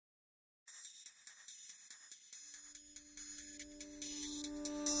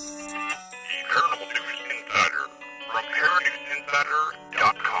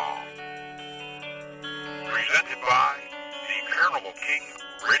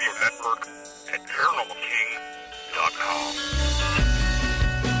Network at ParanormalKing.com.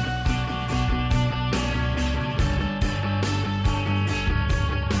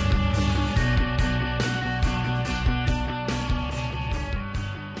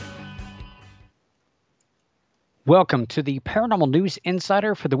 Welcome to the Paranormal News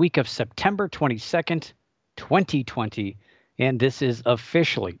Insider for the week of September 22nd, 2020. And this is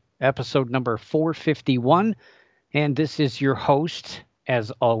officially episode number 451. And this is your host,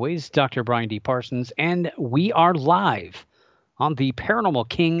 as always, Dr. Brian D. Parsons. And we are live on the Paranormal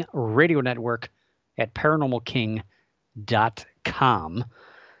King radio network at ParanormalKing.com.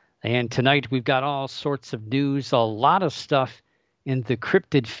 And tonight we've got all sorts of news, a lot of stuff in the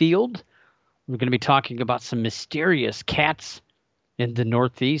cryptid field. We're going to be talking about some mysterious cats in the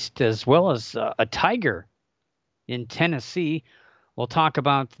Northeast, as well as a tiger in Tennessee. We'll talk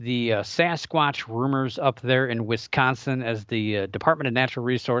about the Sasquatch rumors up there in Wisconsin as the Department of Natural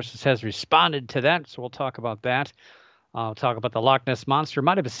Resources has responded to that. So we'll talk about that. We'll talk about the Loch Ness Monster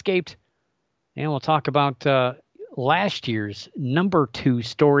might have escaped. And we'll talk about last year's number 2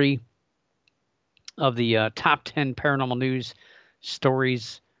 story of the top 10 paranormal news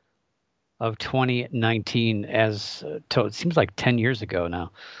stories of 2019, as it seems like 10 years ago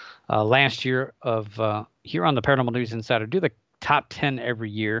now. Last year of here on the Paranormal News Insider, do the top 10 every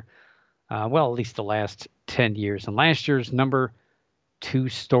year. Well, at least the last 10 years. And last year's number 2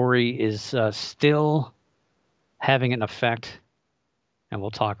 story is still having an effect, and we'll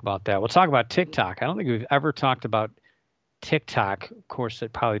talk about that. We'll talk about TikTok. I don't think we've ever talked about TikTok. Of course,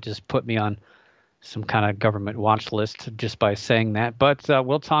 it probably just put me on some kind of government watch list just by saying that. But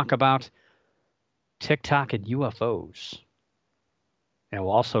we'll talk about TikTok and UFOs. And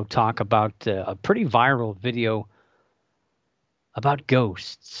we'll also talk about a pretty viral video about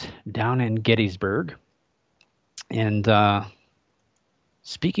ghosts down in Gettysburg. And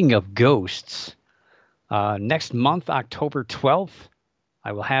speaking of ghosts, next month, October 12th,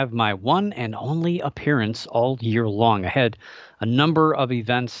 I will have my one and only appearance all year long. I had a number of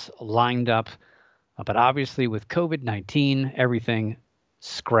events lined up, but obviously with COVID-19, everything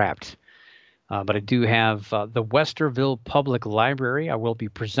scrapped. But I do have the Westerville Public Library. I will be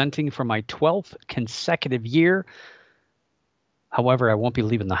presenting for my 12th consecutive year. However, I won't be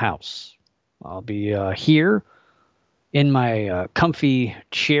leaving the house. I'll be here in my comfy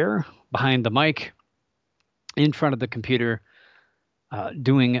chair behind the mic in front of the computer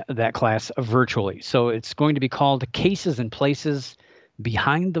doing that class virtually. So it's going to be called Cases and Places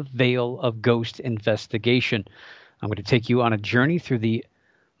Behind the Veil of Ghost Investigation. I'm going to take you on a journey through the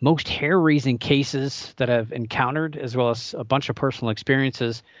most hair-raising cases that I've encountered, as well as a bunch of personal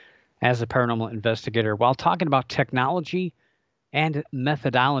experiences as a paranormal investigator, while talking about technology and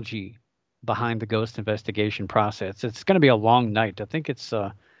methodology behind the ghost investigation process. It's going to be a long night. I think it's,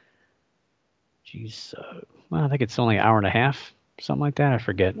 I think it's only an hour and a half, something like that. I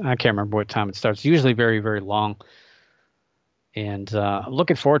forget. I can't remember what time it starts. Usually very, very long. And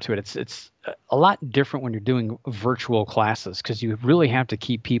looking forward to it. It's a lot different when you're doing virtual classes because you really have to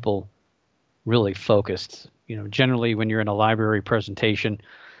keep people really focused. You know, generally when you're in a library presentation,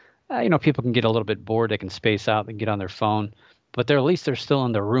 people can get a little bit bored. They can space out and get on their phone, but at least they're still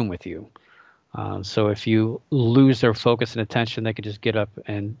in the room with you. So if you lose their focus and attention, they can just get up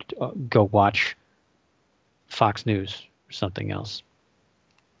and go watch Fox News or something else.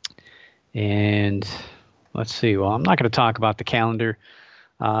 And let's see. Well, I'm not going to talk about the calendar.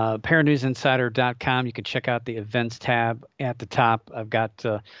 Paranewsinsider.com. You can check out the events tab at the top. I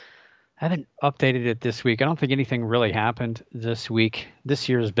haven't updated it this week. I don't think anything really happened this week. This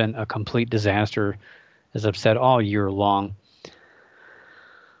year has been a complete disaster, as I've said all year long.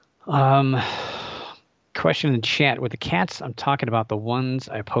 Question in chat. With the cats, I'm talking about the ones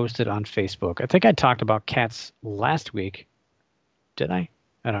I posted on Facebook. I think I talked about cats last week. Did I?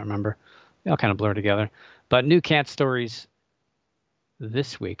 I don't remember. They all kind of blur together. But new cat stories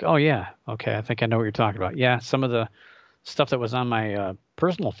this week. Oh, yeah. Okay. I think I know what you're talking about. Yeah. Some of the stuff that was on my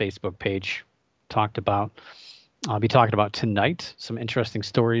personal Facebook page talked about. I'll be talking about tonight. Some interesting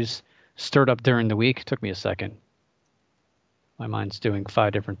stories stirred up during the week. Took me a second. My mind's doing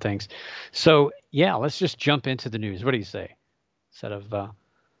 5 different things. So, yeah, let's just jump into the news. What do you say? Instead of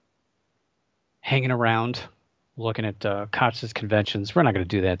hanging around looking at conscious conventions. We're not going to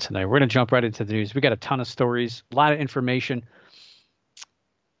do that tonight. We're going to jump right into the news. We got a ton of stories, a lot of information,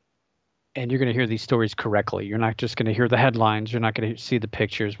 and you're going to hear these stories correctly. You're not just going to hear the headlines. You're not going to see the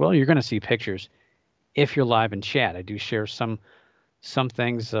pictures. Well, you're going to see pictures if you're live in chat. I do share some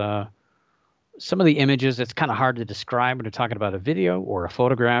things, some of the images. It's kind of hard to describe when you're talking about a video or a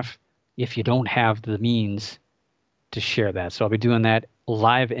photograph if you don't have the means to share that. So I'll be doing that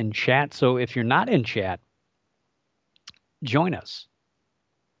live in chat. So if you're not in chat, join us.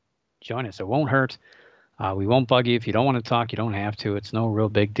 Join us. It won't hurt. We won't bug you. If you don't want to talk, you don't have to. It's no real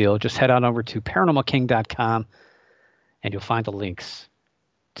big deal. Just head on over to paranormalking.com and you'll find the links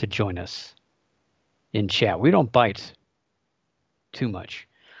to join us in chat. We don't bite too much.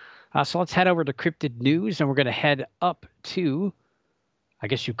 So let's head over to Cryptid News, and we're going to head up to, I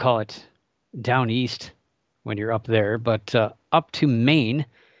guess you call it down east when you're up there, but up to Maine,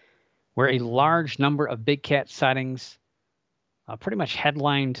 where a large number of big cat sightings pretty much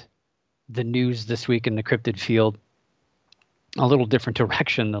headlined the news this week in the cryptid field. A little different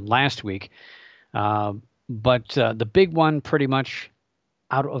direction than last week. But the big one pretty much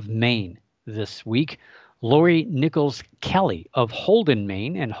out of Maine this week. Lori Nichols Kelly of Holden,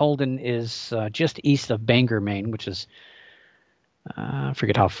 Maine. And Holden is just east of Bangor, Maine, which is, I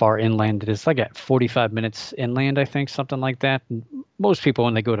forget how far inland it is. It's like at 45 minutes inland, I think, something like that. And most people,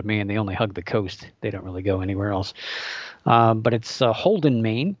 when they go to Maine, they only hug the coast. They don't really go anywhere else. But it's Holden,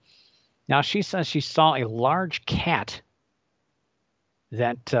 Maine. Now, she says she saw a large cat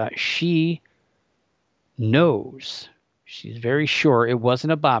that she knows. She's very sure it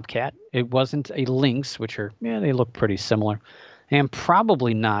wasn't a bobcat. It wasn't a lynx, which are, they look pretty similar. And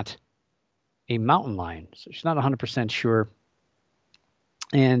probably not a mountain lion. So she's not 100% sure.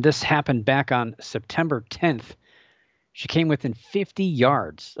 And this happened back on September 10th. She came within 50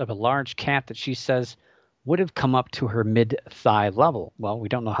 yards of a large cat that she says would have come up to her mid-thigh level. Well, we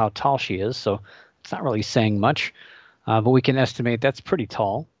don't know how tall she is, so it's not really saying much. But we can estimate that's pretty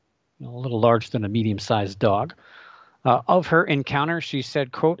tall, a little larger than a medium-sized dog. Of her encounter, she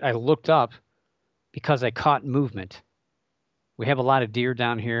said, quote, "I looked up because I caught movement. We have a lot of deer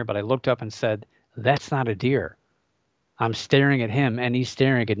down here, but I looked up and said, that's not a deer. I'm staring at him, and he's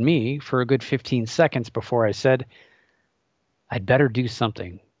staring at me for a good 15 seconds before I said, I'd better do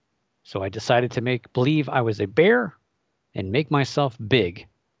something. So I decided to make believe I was a bear and make myself big.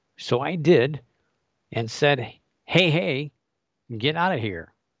 So I did and said, hey, get out of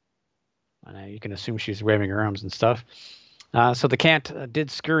here." And you can assume she's waving her arms and stuff. So the cat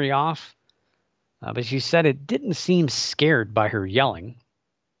did scurry off, but she said it didn't seem scared by her yelling,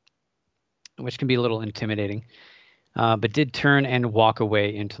 which can be a little intimidating, but did turn and walk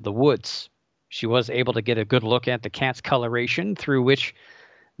away into the woods. She was able to get a good look at the cat's coloration, through which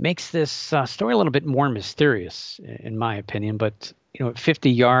makes this story a little bit more mysterious, in my opinion. But, at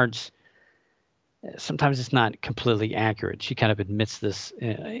 50 yards, sometimes it's not completely accurate. She kind of admits this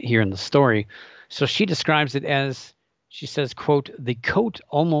here in the story. So she describes it as, she says, quote, "The coat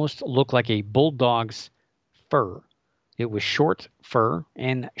almost looked like a bulldog's fur. It was short fur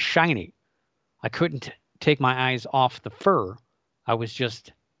and shiny. I couldn't take my eyes off the fur. I was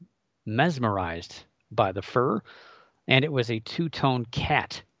just mesmerized by the fur, and it was a two-tone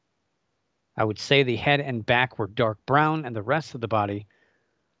cat. I would say the head and back were dark brown, and the rest of the body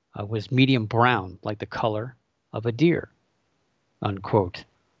was medium brown, like the color of a deer," unquote.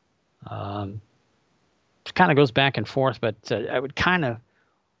 It kind of goes back and forth, but I would kind of,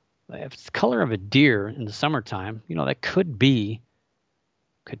 if it's the color of a deer in the summertime, that could be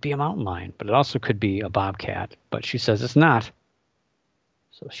a mountain lion, but it also could be a bobcat. But she says it's not.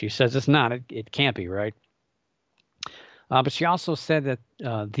 So she says it's not. It can't be, right? But she also said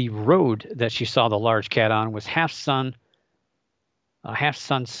that the road that she saw the large cat on was half sun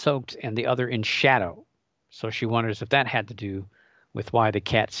soaked and the other in shadow. So she wonders if that had to do with why the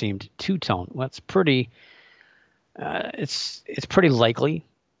cat seemed two-tone. Well, it's pretty likely.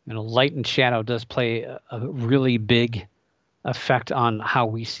 Light and shadow does play a really big effect on how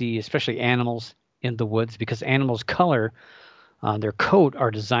we see, especially animals in the woods, because animals' color, their coat,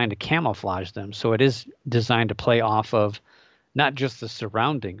 are designed to camouflage them. So it is designed to play off of not just the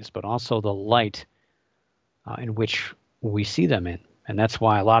surroundings, but also the light in which we see them in. And that's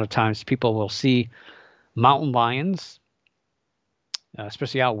why a lot of times people will see mountain lions,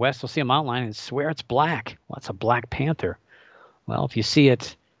 especially out west. They'll see a mountain lion and swear it's black. Well, it's a black panther. Well, if you see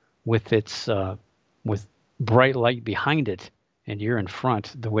it with its with bright light behind it and you're in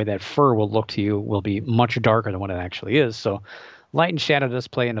front, the way that fur will look to you will be much darker than what it actually is. So light and shadow does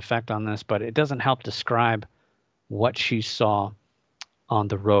play an effect on this, but it doesn't help describe what she saw on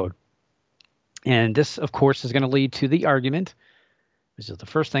the road. And this, of course, is going to lead to the argument. This is the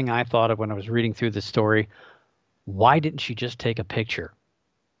first thing I thought of when I was reading through this story. Why didn't she just take a picture?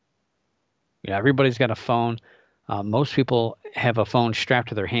 Everybody's got a phone. Most people have a phone strapped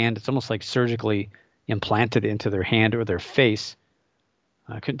to their hand. It's almost like surgically implanted into their hand or their face.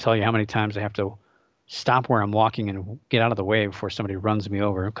 I couldn't tell you how many times I have to stop where I'm walking and get out of the way before somebody runs me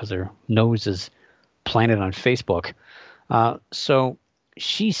over because their nose is Planet on Facebook. So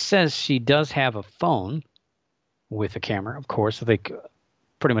she says she does have a phone with a camera, of course. I think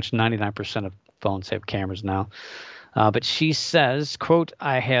pretty much 99% of phones have cameras now. But she says, quote,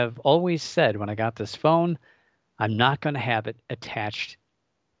 I have always said when I got this phone, I'm not going to have it attached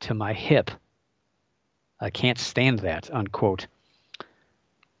to my hip. I can't stand that, unquote.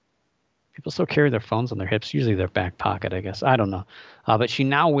 People still carry their phones on their hips, usually their back pocket, I guess. I don't know. But she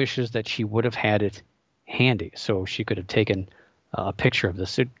now wishes that she would have had it handy so she could have taken a picture of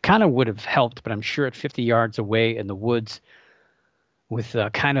this. It kind of would have helped, but I'm sure at 50 yards away in the woods with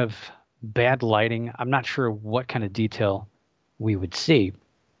kind of bad lighting, I'm not sure what kind of detail we would see.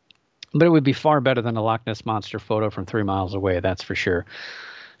 But it would be far better than a Loch Ness Monster photo from 3 miles away, that's for sure.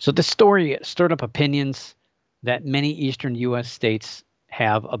 So this story stirred up opinions that many eastern U.S. states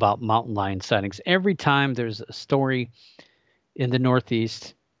have about mountain lion sightings. Every time there's a story in the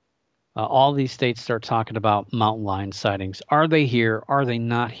Northeast, all these states start talking about mountain lion sightings. Are they here? Are they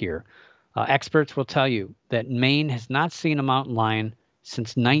not here? Experts will tell you that Maine has not seen a mountain lion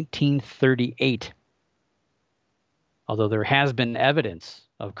since 1938, although there has been evidence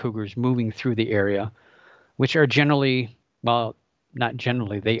of cougars moving through the area, which are generally, well, not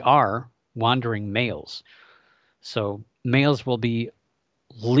generally, they are wandering males. So males will be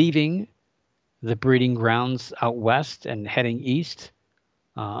leaving the breeding grounds out west and heading east,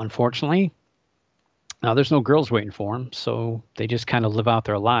 unfortunately. Now, there's no girls waiting for them, so they just kind of live out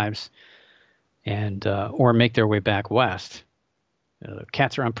their lives and or make their way back west.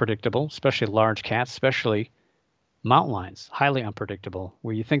 Cats are unpredictable, especially large cats, especially mountain lions, highly unpredictable.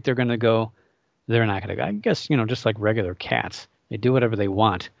 Where you think they're going to go, they're not going to go. I guess, just like regular cats. They do whatever they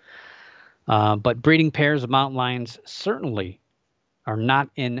want. But breeding pairs of mountain lions certainly are not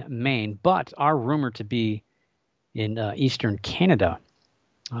in Maine, but are rumored to be in eastern Canada,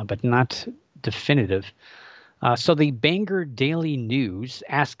 but not definitive. So the Bangor Daily News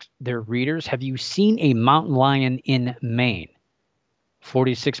asked their readers, have you seen a mountain lion in Maine?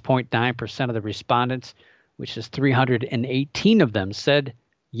 46.9% of the respondents, which is 318 of them, said,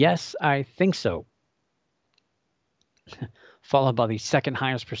 yes, I think so. Followed by the second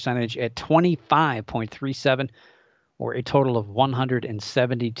highest percentage at 25.37, or a total of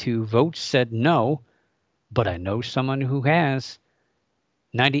 172 votes said no, but I know someone who has.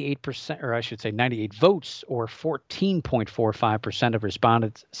 98%, or I should say 98 votes, or 14.45% of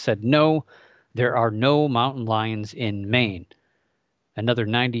respondents said no, there are no mountain lions in Maine. Another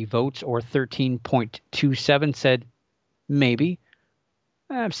 90 votes, or 13.27, said maybe.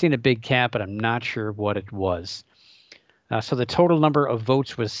 I've seen a big cat, but I'm not sure what it was. So the total number of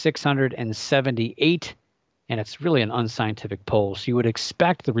votes was 678, and it's really an unscientific poll. So you would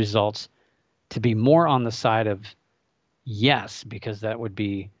expect the results to be more on the side of yes, because that would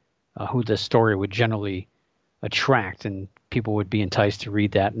be who the story would generally attract, and people would be enticed to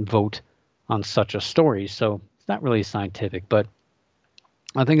read that and vote on such a story. So it's not really scientific, but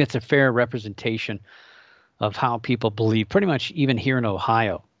I think that's a fair representation of how people believe, pretty much even here in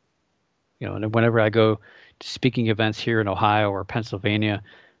Ohio. And whenever I go to speaking events here in Ohio or Pennsylvania,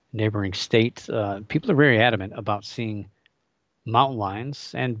 neighboring states, people are very adamant about seeing mountain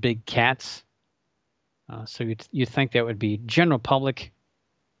lions and big cats. So you'd think that would be general public.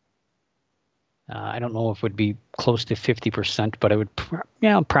 I don't know if it would be close to 50%, but it would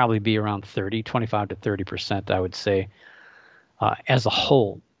probably be around 25 to 30%, I would say, as a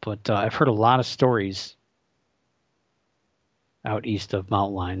whole. But I've heard a lot of stories out east of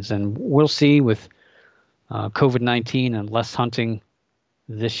mountain lions, and we'll see with COVID-19 and less hunting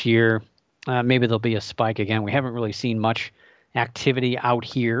this year. Maybe there'll be a spike again. We haven't really seen much activity out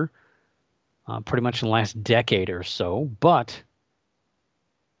here pretty much in the last decade or so, but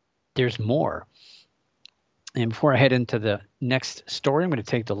there's more. And before I head into the next story, I'm going to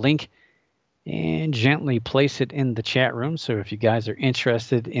take the link and gently place it in the chat room. So if you guys are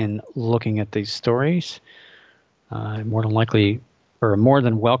interested in looking at these stories, more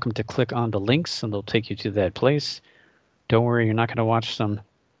than welcome to click on the links, and they'll take you to that place. Don't worry, you're not going to watch some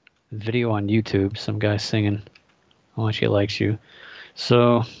video on YouTube, some guy singing how much he likes you.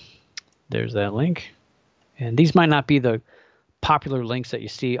 So there's that link. And these might not be the popular links that you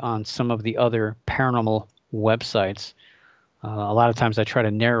see on some of the other paranormal websites. A lot of times I try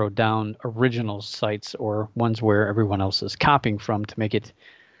to narrow down original sites or ones where everyone else is copying from to make it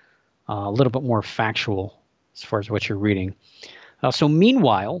a little bit more factual as far as what you're reading. So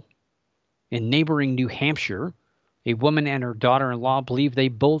meanwhile, in neighboring New Hampshire, a woman and her daughter-in-law believe they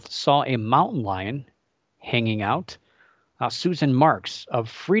both saw a mountain lion hanging out. Susan Marks of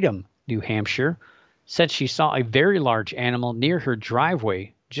Freedom, New Hampshire, said she saw a very large animal near her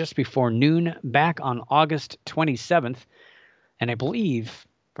driveway just before noon back on August 27th. And I believe,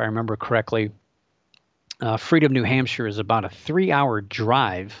 if I remember correctly, Freedom, New Hampshire is about a 3-hour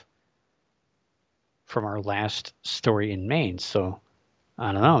drive from our last story in Maine. So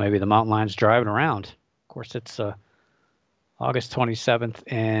I don't know, maybe the mountain lion's driving around. Of course, it's August 27th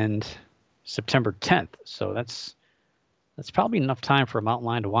and September 10th. So that's probably enough time for a mountain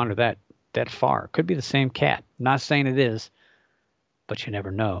lion to wander that far. Could be the same cat. Not saying it is, but you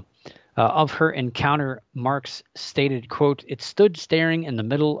never know. Of her encounter, Marks stated, quote, "It stood staring in the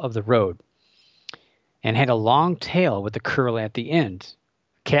middle of the road and had a long tail with a curl at the end,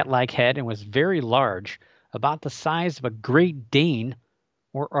 cat-like head, and was very large, about the size of a Great Dane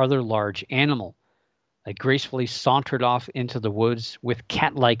or other large animal. It gracefully sauntered off into the woods with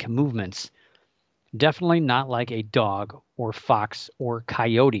cat-like movements. Definitely not like a dog or fox or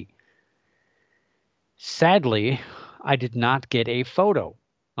coyote. Sadly, I did not get a photo,"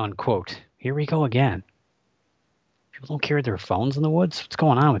 unquote. Here we go again. People don't carry their phones in the woods? What's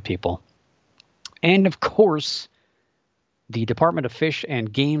going on with people? And of course, the Department of Fish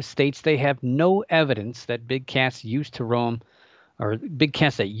and Game states they have no evidence that big cats used to roam, or big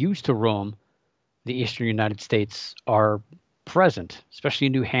cats that used to roam the eastern United States are present, especially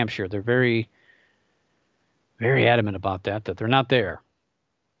in New Hampshire. They're very, very adamant about that they're not there.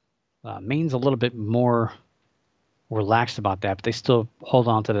 Maine's a little bit more relaxed about that, but they still hold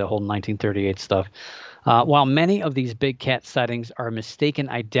on to the whole 1938 stuff. While many of these big cat sightings are mistaken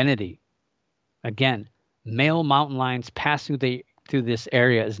identity, again, male mountain lions passing through this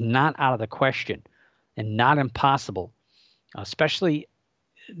area is not out of the question and not impossible, especially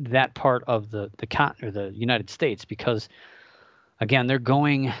that part of the United States, because again, they're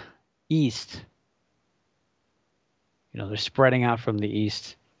going east. They're spreading out from the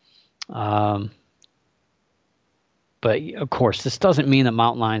east. But of course, this doesn't mean that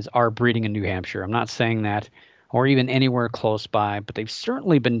mountain lions are breeding in New Hampshire. I'm not saying that, or even anywhere close by, but they've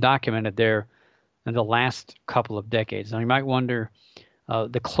certainly been documented there in the last couple of decades. Now, you might wonder,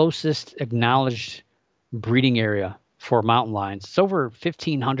 the closest acknowledged breeding area for mountain lions, it's over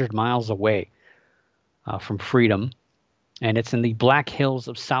 1,500 miles away from Freedom, and it's in the Black Hills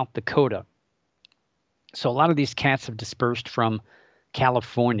of South Dakota. So a lot of these cats have dispersed from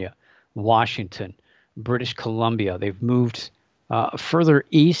California, Washington, British Columbia. They've moved further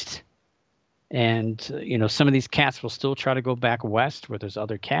east, and some of these cats will still try to go back west where there's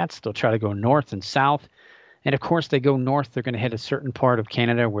other cats. They'll try to go north and south, and of course they go north, they're going to hit a certain part of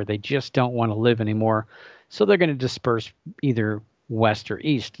Canada where they just don't want to live anymore, so they're going to disperse either west or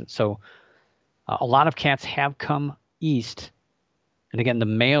east. So a lot of cats have come east, and again, the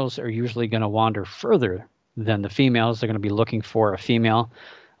males are usually going to wander further than the females. They're going to be looking for a female,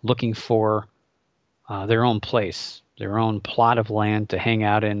 looking for their own place, their own plot of land to hang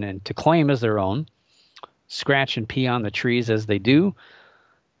out in and to claim as their own, scratch and pee on the trees as they do,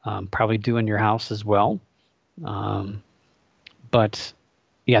 probably do in your house as well. But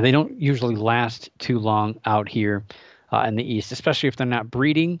yeah, they don't usually last too long out here in the east, especially if they're not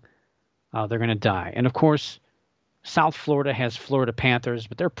breeding. They're going to die. And of course, South Florida has Florida panthers,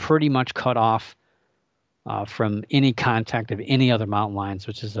 but they're pretty much cut off from any contact of any other mountain lions,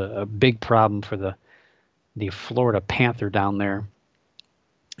 which is a big problem for the Florida panther down there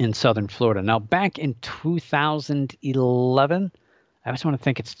in southern Florida. Now, back in 2011, I always want to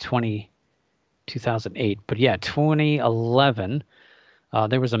think it's 2008, but yeah, 2011,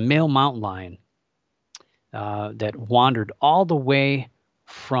 there was a male mountain lion that wandered all the way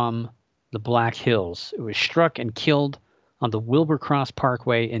from the Black Hills. It was struck and killed on the Wilbur Cross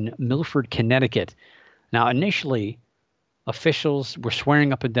Parkway in Milford, Connecticut. Now, initially, officials were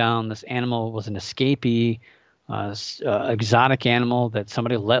swearing up and down this animal was an escapee, exotic animal that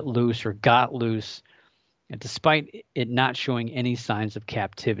somebody let loose or got loose, and despite it not showing any signs of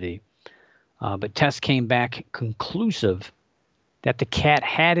captivity. But tests came back conclusive that the cat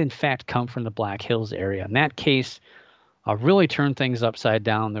had, in fact, come from the Black Hills area. In that case, really turned things upside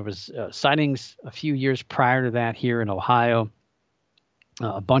down. There was sightings a few years prior to that here in Ohio,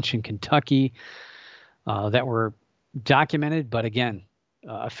 a bunch in Kentucky that were documented. But again,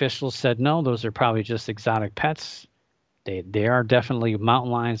 officials said, no, those are probably just exotic pets. They are definitely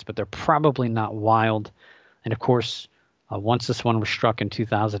mountain lions, but they're probably not wild. And of course, once this one was struck in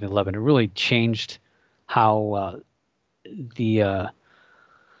 2011, it really changed how the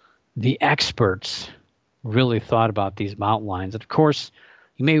experts really thought about these mountain lions. And of course,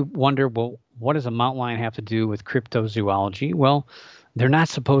 you may wonder, well, what does a mountain lion have to do with cryptozoology? Well, they're not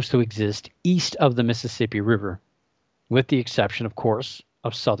supposed to exist east of the Mississippi River, with the exception, of course,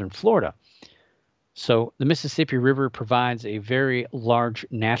 of southern Florida. So the Mississippi River provides a very large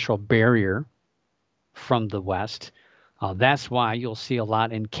natural barrier from the west. That's why you'll see a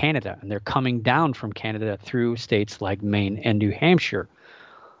lot in Canada, and they're coming down from Canada through states like Maine and New Hampshire,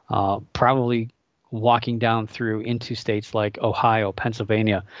 probably walking down through into states like Ohio,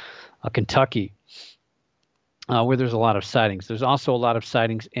 Pennsylvania, Kentucky, where there's a lot of sightings. There's also a lot of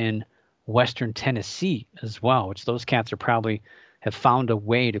sightings in western Tennessee as well, which those cats are probably have found a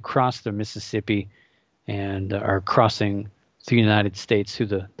way to cross the Mississippi and are crossing the United States through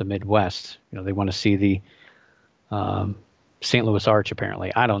the Midwest. They want to see the St. Louis Arch,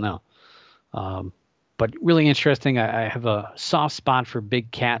 apparently. I don't know. But really interesting. I have a soft spot for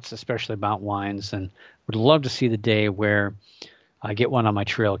big cats, especially mountain lions, and would love to see the day where I get one on my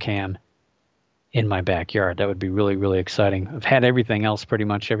trail cam in my backyard. That would be really, really exciting. I've had everything else, pretty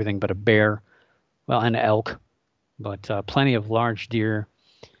much everything but a bear, well, and elk, but plenty of large deer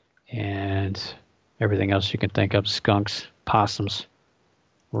and everything else you can think of: skunks, possums,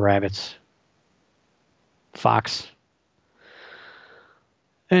 rabbits, fox.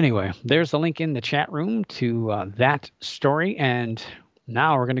 Anyway, there's a link in the chat room to that story. And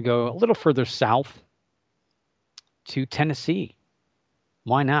now we're going to go a little further south to Tennessee.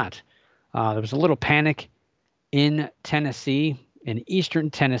 Why not? There was a little panic in Tennessee, in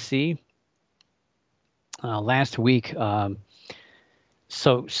eastern Tennessee, last week.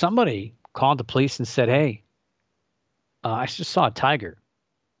 So somebody called the police and said, hey, I just saw a tiger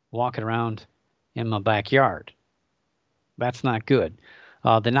walking around in my backyard. That's not good.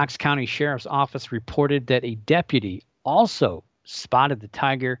 The Knox County Sheriff's Office reported that a deputy also spotted the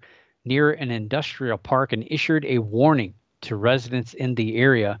tiger near an industrial park and issued a warning to residents in the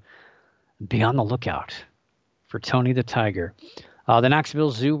area: be on the lookout for Tony the tiger. The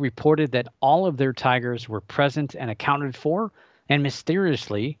Knoxville Zoo reported that all of their tigers were present and accounted for, and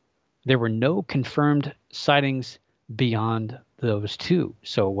mysteriously, there were no confirmed sightings beyond those two.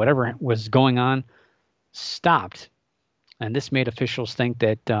 So whatever was going on stopped. And this made officials think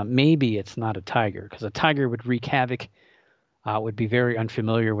that maybe it's not a tiger, because a tiger would wreak havoc, would be very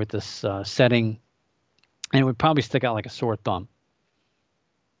unfamiliar with this setting, and it would probably stick out like a sore thumb.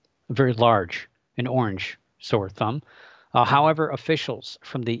 Very large, an orange sore thumb. However, officials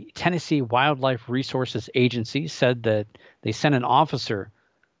from the Tennessee Wildlife Resources Agency said that they sent an officer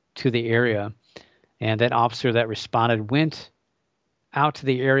to the area, and that officer that responded went out to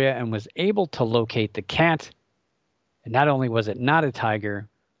the area and was able to locate the cat. And not only was it not a tiger,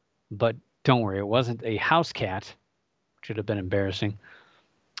 but don't worry, it wasn't a house cat, which would have been embarrassing.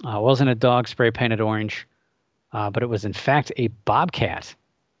 It wasn't a dog spray painted orange, but it was in fact a bobcat,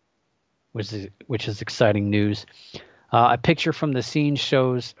 which is exciting news. A picture from the scene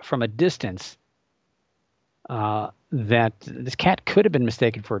shows from a distance that this cat could have been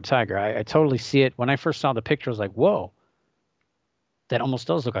mistaken for a tiger. I totally see it. When I first saw the picture, I was like, whoa, that almost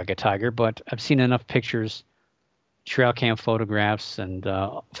does look like a tiger. But I've seen enough pictures, trail cam photographs, and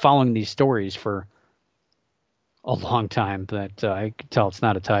following these stories for a long time that I can tell it's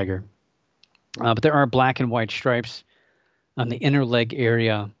not a tiger. But there are black and white stripes on the inner leg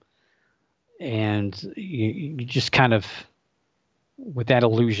area, and you just kind of, with that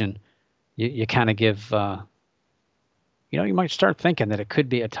illusion, you kind of give, you might start thinking that it could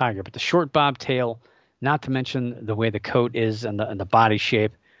be a tiger. But the short bob tail, not to mention the way the coat is and the body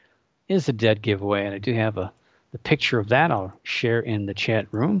shape, is a dead giveaway. And I do have the picture of that I'll share in the chat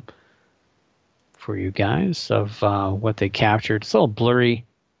room for you guys of what they captured. It's a little blurry,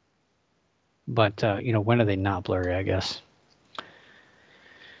 but when are they not blurry, I guess.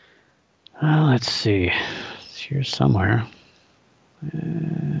 Let's see. It's here somewhere.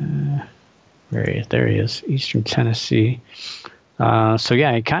 There he is, eastern Tennessee. So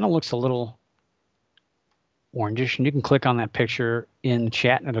yeah, it kind of looks a little orangish, and you can click on that picture in the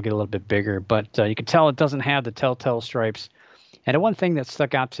chat and it'll get a little bit bigger, but you can tell it doesn't have the telltale stripes. And the one thing that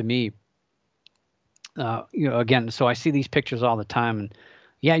stuck out to me, again, so I see these pictures all the time, and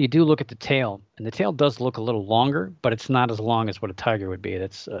yeah, you do look at the tail, and the tail does look a little longer, but it's not as long as what a tiger would be.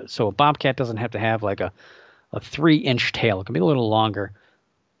 That's so a bobcat doesn't have to have like a 3-inch tail. It can be a little longer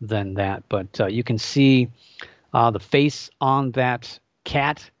than that, but you can see the face on that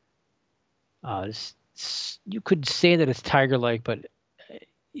cat. You could say that it's tiger-like, but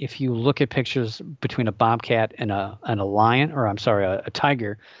if you look at pictures between a bobcat and a lion, or I'm sorry, a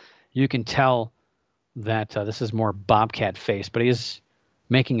tiger, you can tell that this is more bobcat face, but he is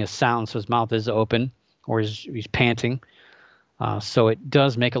making a sound, so his mouth is open, or he's panting. So it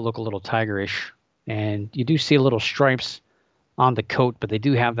does make it look a little tigerish. And you do see little stripes on the coat, but they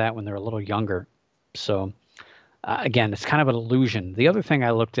do have that when they're a little younger. So again, it's kind of an illusion. The other thing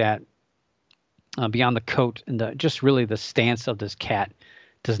I looked at beyond the coat and just really the stance of this cat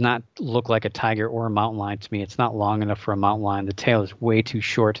does not look like a tiger or a mountain lion to me. It's not long enough for a mountain lion. The tail is way too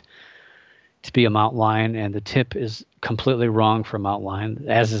short to be a mountain lion, and the tip is completely wrong for a mountain lion,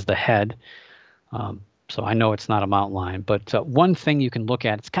 as is the head. So I know it's not a mountain lion. But one thing you can look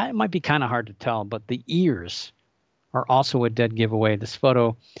at, it might be kind of hard to tell, but the ears are also a dead giveaway. This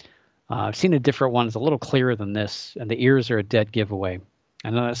photo, I've seen a different one. It's a little clearer than this, and the ears are a dead giveaway. I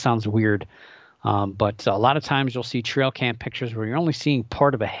know that sounds weird, but a lot of times you'll see trail cam pictures where you're only seeing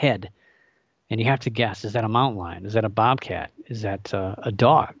part of a head, and you have to guess, is that a mountain lion? Is that a bobcat? Is that a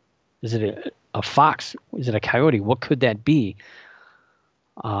dog? Is it a fox? Is it a coyote? What could that be?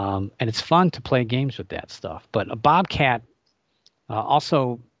 And it's fun to play games with that stuff. But a bobcat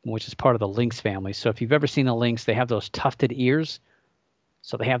also, which is part of the lynx family. So if you've ever seen a lynx, they have those tufted ears.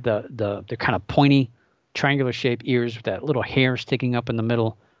 So they have they're kind of pointy, triangular shaped ears with that little hair sticking up in the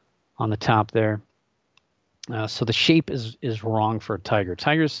middle on the top there. So the shape is wrong for a tiger.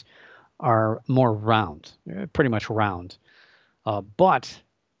 Tigers are more round, pretty much round. But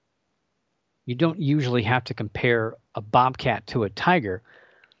you don't usually have to compare a bobcat to a tiger.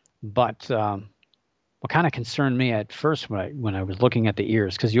 But what kind of concerned me at first when I was looking at the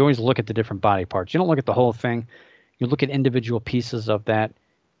ears, because you always look at the different body parts. You don't look at the whole thing. You look at individual pieces of that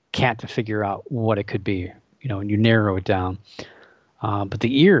cat to figure out what it could be, and you narrow it down. But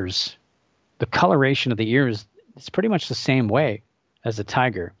the ears, the coloration of the ears, it's pretty much the same way as a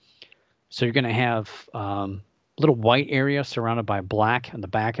tiger. So you're going to have little white area surrounded by black on the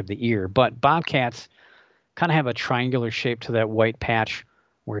back of the ear. But bobcats kind of have a triangular shape to that white patch,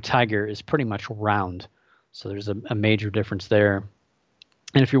 where a tiger is pretty much round. So there's a major difference there.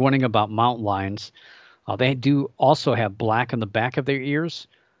 And if you're wondering about mountain lions, they do also have black on the back of their ears,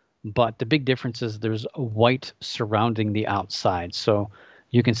 but the big difference is there's a white surrounding the outside. So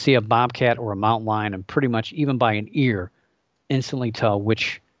you can see a bobcat or a mountain lion and pretty much even by an ear instantly tell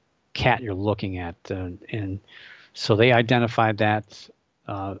which cat you're looking at. And so they identified that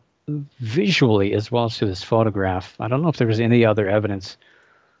visually as well as through this photograph. I don't know if there was any other evidence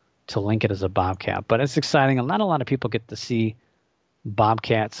to link it as a bobcat, but it's exciting. Not a lot of people get to see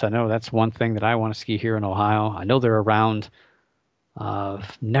bobcats. I know that's one thing that I want to ski here in Ohio. I know they're around.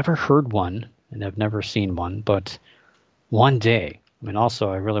 I've never heard one and I've never seen one, but one day. I mean, also,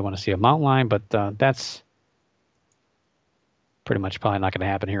 I really want to see a mountain lion, but that's pretty much probably not going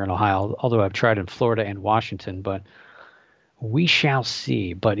to happen here in Ohio, although I've tried in Florida and Washington, but we shall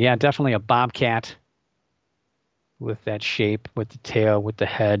see. But yeah, definitely a bobcat with that shape, with the tail, with the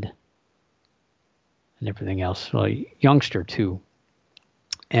head, and everything else. Well, youngster, too.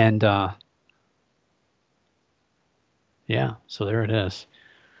 And, yeah, so there it is.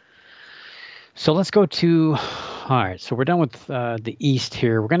 So let's go to, all right, so we're done with the east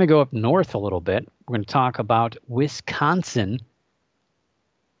here. We're going to go up north a little bit. We're going to talk about Wisconsin.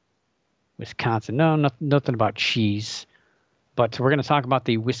 No, nothing about cheese. But we're going to talk about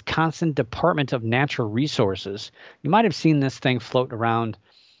the Wisconsin Department of Natural Resources. You might have seen this thing floating around.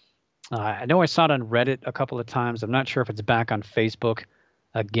 I know I saw it on Reddit a couple of times. I'm not sure if it's back on Facebook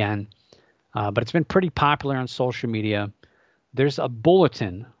again. But it's been pretty popular on social media. There's a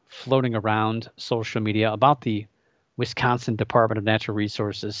bulletin floating around social media about the Wisconsin Department of Natural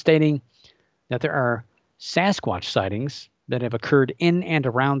Resources stating that there are Sasquatch sightings that have occurred in and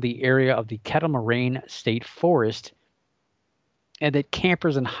around the area of the Kettle Moraine State Forest, and that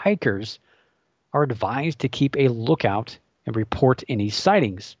campers and hikers are advised to keep a lookout and report any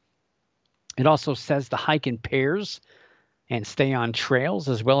sightings. It also says to hike in pairs and stay on trails,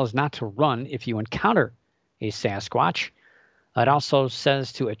 as well as not to run if you encounter a Sasquatch. It also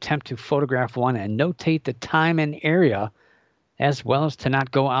says to attempt to photograph one and notate the time and area, as well as to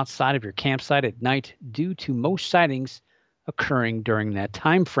not go outside of your campsite at night due to most sightings occurring during that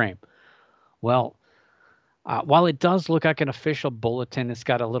time frame. Well, while it does look like an official bulletin, it's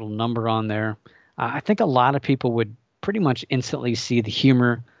got a little number on there. I think a lot of people would pretty much instantly see the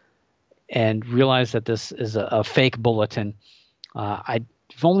humor and realize that this is a fake bulletin. I've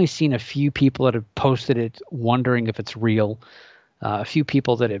only seen a few people that have posted it wondering if it's real. A few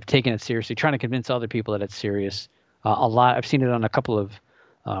people that have taken it seriously, trying to convince other people that it's serious. I've seen it on a couple of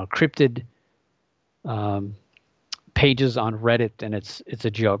cryptid pages on Reddit, and it's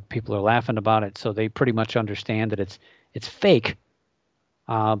a joke. People are laughing about it, so they pretty much understand that it's fake.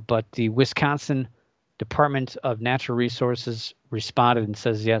 But the Wisconsin Department of Natural Resources responded and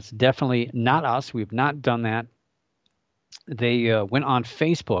says, yes, definitely not us. We've not done that. They went on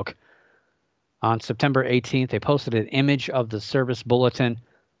Facebook on September 18th. They posted an image of the service bulletin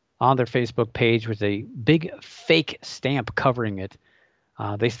on their Facebook page with a big fake stamp covering it.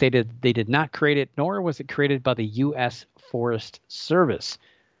 They stated they did not create it, nor was it created by the U.S. Forest Service.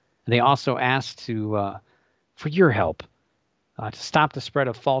 And they also asked for your help to stop the spread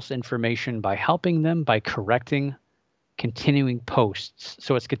of false information by helping them by correcting continuing posts.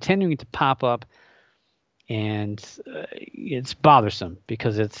 So it's continuing to pop up, and it's bothersome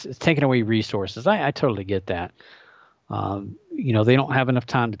because it's taking away resources. I totally get that. They don't have enough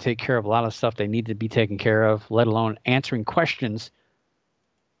time to take care of a lot of stuff they need to be taken care of, let alone answering questions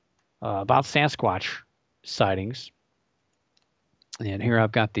about Sasquatch sightings. And here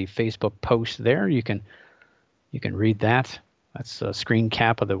I've got the Facebook post there. You can read that. That's a screen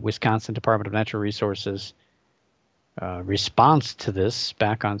cap of the Wisconsin Department of Natural Resources response to this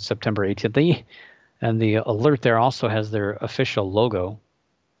back on September 18th. And the alert there also has their official logo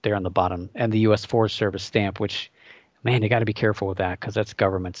there on the bottom and the U.S. Forest Service stamp, which, man, you got to be careful with that because that's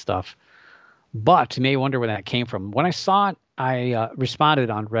government stuff. But you may wonder where that came from. When I saw it, I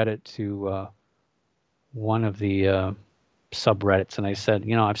responded on Reddit to one of the subreddits, and I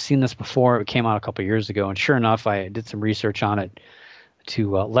said, I've seen this before. It came out a couple of years ago, and sure enough, I did some research on it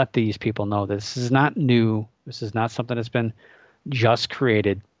to let these people know that this is not new. This is not something that's been just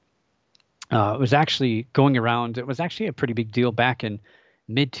created. It was actually going around. It was actually a pretty big deal back in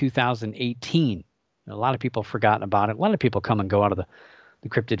mid-2018. A lot of people have forgotten about it. A lot of people come and go out of the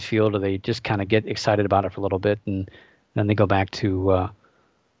cryptid field, or they just kind of get excited about it for a little bit, and then they go back to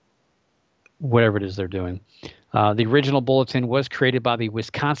whatever it is they're doing. The original bulletin was created by the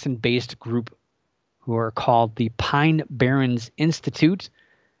Wisconsin-based group who are called the Pine Barrens Institute.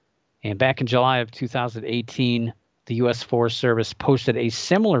 And back in July of 2018, the U.S. Forest Service posted a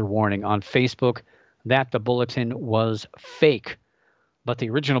similar warning on Facebook that the bulletin was fake. But the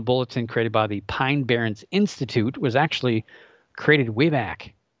original bulletin created by the Pine Barrens Institute was actually created way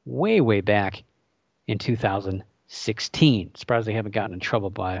back in 2016. Surprised they haven't gotten in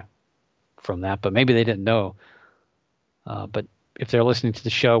trouble from that, but maybe they didn't know. But if they're listening to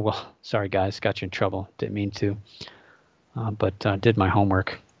the show, well, sorry guys, got you in trouble. Didn't mean to, but did my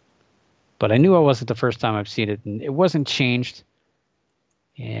homework. But I knew it wasn't the first time I've seen it, and it wasn't changed.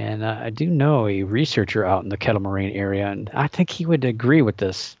 And I do know a researcher out in the Kettle Moraine area, and I think he would agree with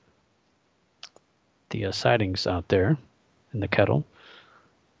this. The sightings out there in the Kettle,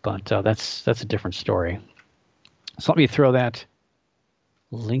 but that's a different story. So let me throw that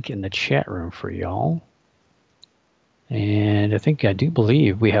link in the chat room for y'all. And I do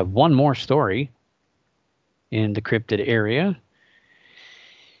believe we have one more story in the cryptid area.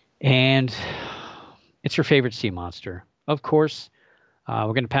 And it's your favorite sea monster. Of course, we're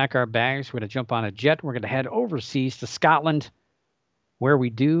going to pack our bags. We're going to jump on a jet. We're going to head overseas to Scotland, where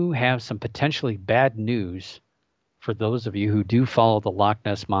we do have some potentially bad news for those of you who do follow the Loch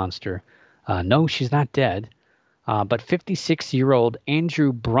Ness Monster. No, she's not dead. But 56-year-old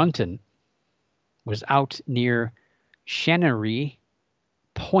Andrew Brunton was out near Shannery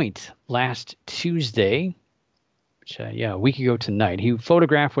Point last Tuesday, which, a week ago tonight. He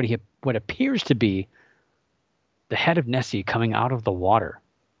photographed what appears to be the head of Nessie coming out of the water.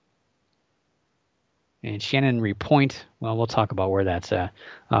 And Shannery Point, well, we'll talk about where that's at.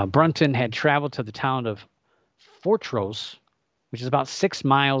 Brunton had traveled to the town of Fortrose, which is about 6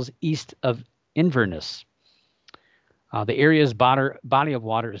 miles east of Inverness. The area's body of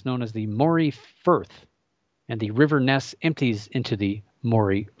water is known as the Moray Firth, and the River Ness empties into the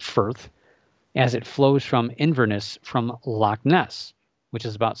Moray Firth as it flows from Inverness from Loch Ness, which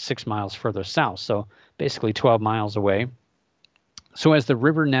is about 6 miles further south, so basically 12 miles away. So as the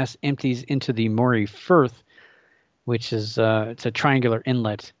River Ness empties into the Moray Firth, which is it's a triangular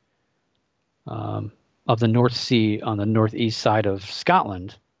inlet of the North Sea on the northeast side of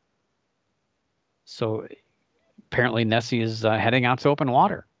Scotland. So apparently Nessie is heading out to open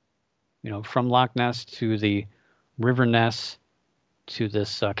water, from Loch Ness to the River Ness to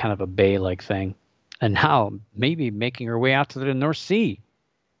this kind of a bay-like thing, and now maybe making her way out to the North Sea.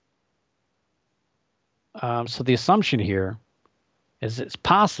 So the assumption here is it's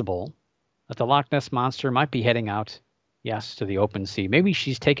possible that the Loch Ness Monster might be heading out, yes, to the open sea. Maybe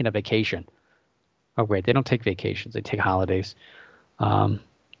she's taking a vacation. Oh, wait, they don't take vacations. They take holidays. I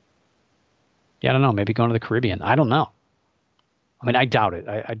don't know. Maybe going to the Caribbean. I don't know. I mean, I doubt it.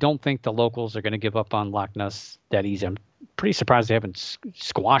 I don't think the locals are going to give up on Loch Ness that easy. I'm pretty surprised they haven't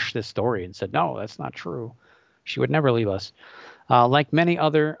squashed this story and said, no, that's not true. She would never leave us. Like many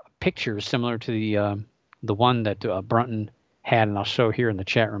other pictures similar to the one that Brunton had, and I'll show here in the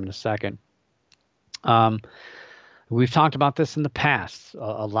chat room in a second. We've talked about this in the past.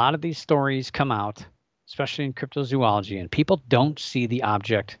 A lot of these stories come out, especially in cryptozoology, and people don't see the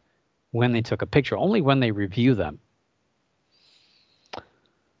object when they took a picture, only when they review them.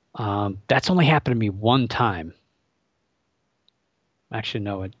 That's only happened to me one time. Actually,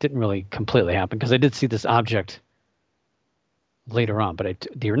 no, it didn't really completely happen because I did see this object later on. But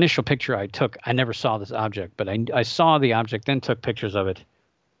the initial picture I took, I never saw this object, but I saw the object, then took pictures of it.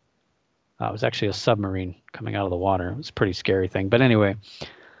 It was actually a submarine coming out of the water. It was a pretty scary thing. But anyway,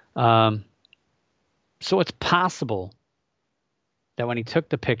 um, so it's possible that when he took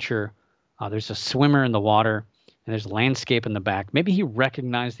the picture, there's a swimmer in the water and there's landscape in the back. Maybe he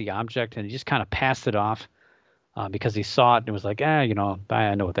recognized the object and he just kind of passed it off because he saw it and was like, you know,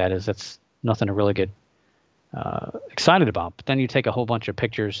 I know what that is. That's nothing to really get excited about. But then you take a whole bunch of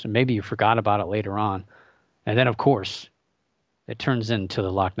pictures and maybe you forgot about it later on. And then, of course, it turns into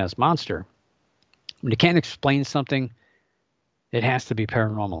the Loch Ness Monster. When you can't explain something, it has to be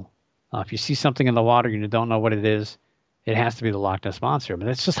paranormal. If you see something in the water and you don't know what it is, it has to be the Loch Ness Monster. I mean,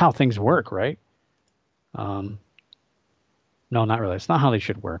 that's just how things work, right? No, not really. It's not how they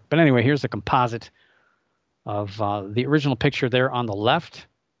should work. But anyway, here's a composite of the original picture there on the left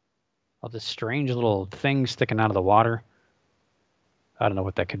of this strange little thing sticking out of the water. I don't know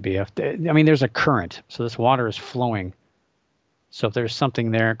what that could be. I mean, there's a current, so this water is flowing. So if there's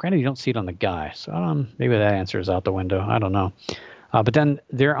something there, granted, you don't see it on the guy, so maybe that answer is out the window. I don't know. But then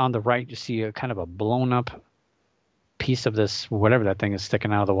there on the right, you see a kind of a blown up piece of this, whatever that thing is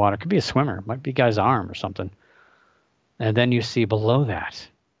sticking out of the water. It could be a swimmer. It might be a guy's arm or something. And then you see below that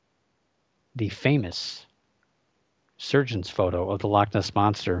the famous surgeon's photo of the Loch Ness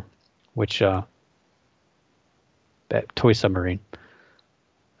Monster, which that toy submarine.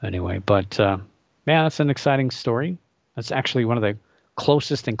 Anyway, but yeah, that's an exciting story. That's actually one of the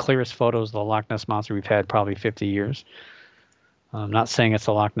closest and clearest photos of the Loch Ness Monster we've had probably 50 years. I'm not saying it's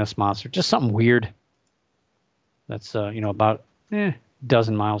a Loch Ness Monster, just something weird. That's about a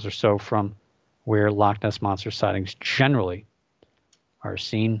dozen miles or so from where Loch Ness Monster sightings generally are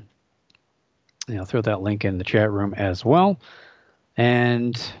seen. I'll throw that link in the chat room as well.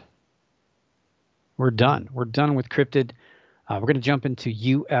 And we're done. We're done with cryptid. We're going to jump into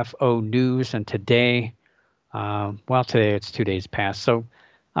UFO news. And today, today it's 2 days past. So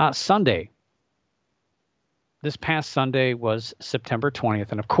Sunday, this past Sunday was September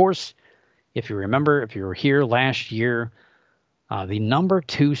 20th. And of course, if you remember, if you were here last year, the number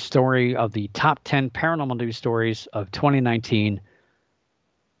 2 story of the top 10 paranormal news stories of 2019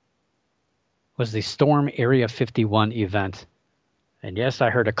 was the Storm Area 51 event. And yes, I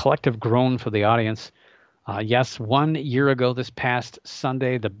heard a collective groan for the audience. Yes, 1 year ago this past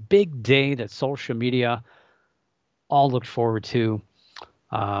Sunday, the big day that social media all looked forward to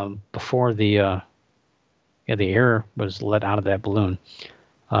before the air was let out of that balloon.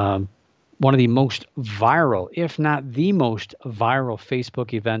 One of the most viral, if not the most viral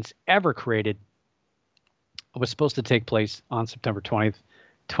Facebook events ever created was supposed to take place on September 20th,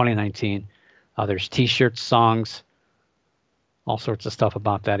 2019. There's T-shirts, songs, all sorts of stuff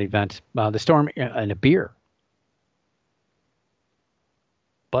about that event. The storm and a beer.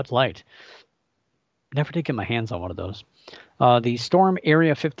 Bud Light. Never did get my hands on one of those. The Storm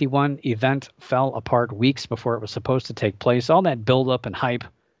Area 51 event fell apart weeks before it was supposed to take place. All that buildup and hype.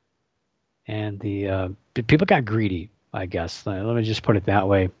 And the people got greedy, I guess. Let me just put it that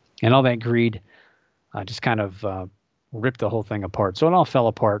way. And all that greed just kind of ripped the whole thing apart. So it all fell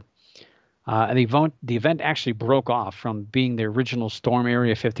apart. And the event actually broke off from being the original Storm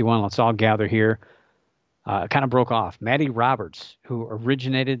Area 51. Let's all gather here. It kind of broke off. Matty Roberts, who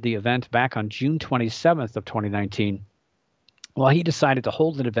originated the event back on June 27th of 2019, well, he decided to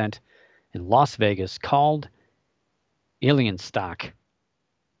hold an event in Las Vegas called Alien Stock.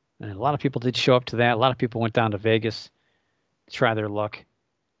 And a lot of people did show up to that. A lot of people went down to Vegas to try their luck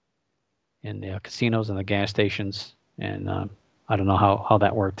in the casinos and the gas stations. And I don't know how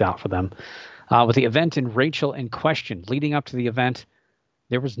that worked out for them. With the event in Rachel in question, leading up to the event,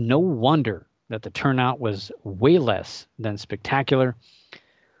 there was no wonder that the turnout was way less than spectacular.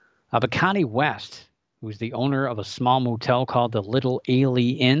 But Connie West, who's the owner of a small motel called the Little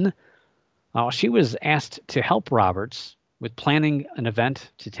Ailey Inn, she was asked to help Roberts with planning an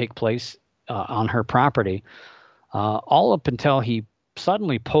event to take place on her property, all up until he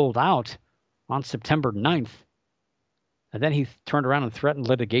suddenly pulled out on September 9th. And then he turned around and threatened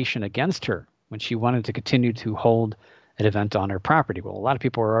litigation against her when she wanted to continue to hold an event on her property. Well, a lot of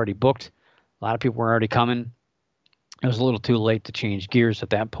people were already booked. A lot of people were already coming. It was a little too late to change gears at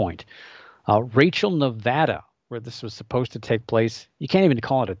that point. Rachel, Nevada, where this was supposed to take place, you can't even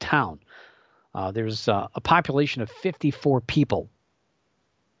call it a town. There's a population of 54 people.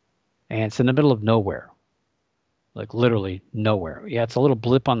 And it's in the middle of nowhere. Like literally nowhere. Yeah, it's a little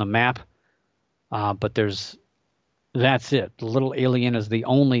blip on the map. But there's That's it. The Little Alien is the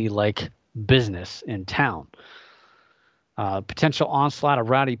only like business in town. Potential onslaught of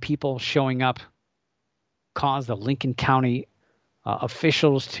rowdy people showing up caused the Lincoln County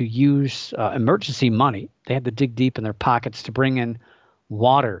officials to use emergency money. They had to dig deep in their pockets to bring in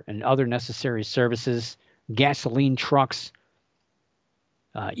water and other necessary services, gasoline trucks,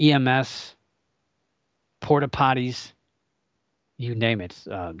 EMS, porta potties, you name it,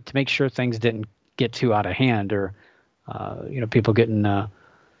 to make sure things didn't get too out of hand or, people getting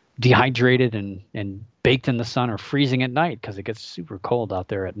dehydrated and baked in the sun or freezing at night because it gets super cold out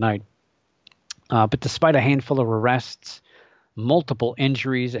there at night. But despite a handful of arrests, multiple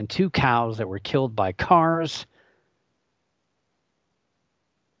injuries, and 2 cows that were killed by cars,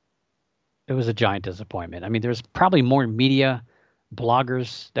 it was a giant disappointment. I mean, there's probably more media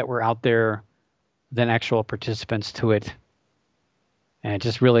bloggers that were out there than actual participants to it. And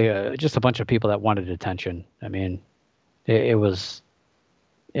just really just a bunch of people that wanted attention. I mean, it was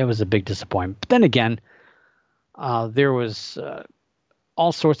a big disappointment. But then again, there was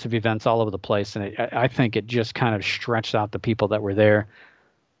all sorts of events all over the place, and I think it just kind of stretched out the people that were there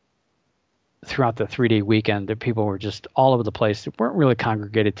throughout the 3-day weekend. The people were just all over the place. They weren't really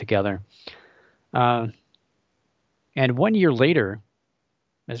congregated together. And 1 year later,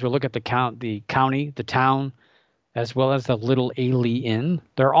 as we look at the county, the town, as well as the Little Alien,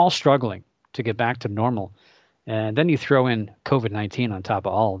 they're all struggling to get back to normal. And then you throw in COVID-19 on top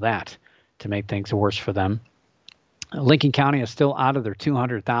of all of that to make things worse for them. Lincoln County is still out of their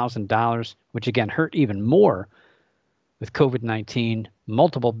 $200,000, which again hurt even more with COVID-19.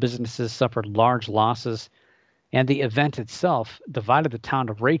 Multiple businesses suffered large losses, and the event itself divided the town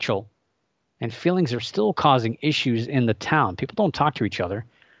of Rachel, and feelings are still causing issues in the town. People don't talk to each other.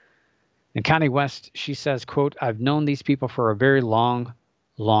 In Connie West, she says, quote, "I've known these people for a very long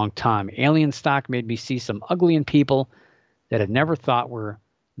time. Alien stock made me see some ugly in people that I never thought were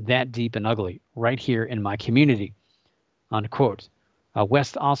that deep and ugly right here in my community," unquote.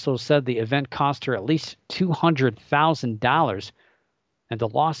 West also said the event cost her at least $200,000, and the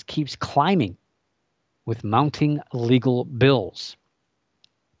loss keeps climbing with mounting legal bills.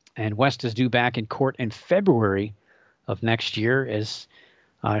 And West is due back in court in February of next year as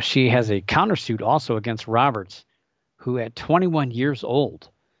she has a countersuit also against Roberts, who at 21 years old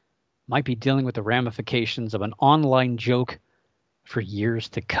might be dealing with the ramifications of an online joke for years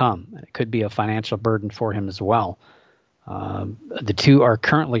to come. And it could be a financial burden for him as well. The two are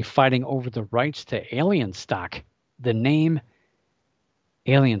currently fighting over the rights to Alien stock. The name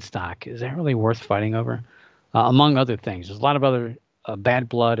Alien stock, is that really worth fighting over? Among other things. There's a lot of other bad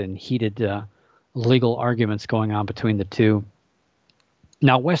blood and heated legal arguments going on between the two.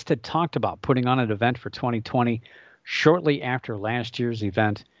 Now, West had talked about putting on an event for 2020 shortly after last year's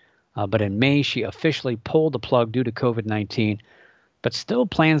event, but in May, she officially pulled the plug due to COVID-19, but still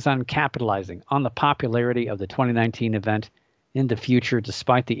plans on capitalizing on the popularity of the 2019 event in the future,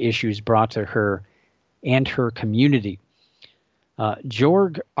 despite the issues brought to her and her community.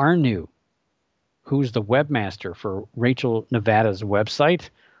 Jorg Arnu, who's the webmaster for Rachel Nevada's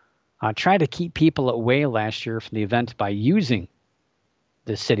website, tried to keep people away last year from the event by using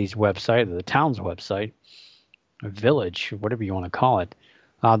the city's website, or the town's website, or village, whatever you want to call it.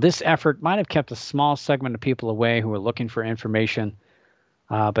 This effort might have kept a small segment of people away who were looking for information,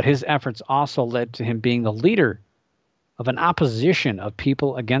 but his efforts also led to him being the leader of an opposition of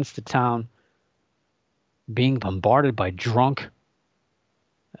people against the town being bombarded by drunk,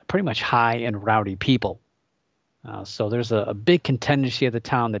 pretty much high and rowdy people. So there's a big contingency of the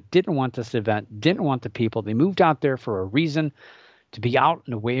town that didn't want this event, didn't want the people. They moved out there for a reason, to be out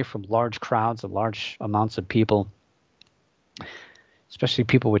and away from large crowds and large amounts of people, especially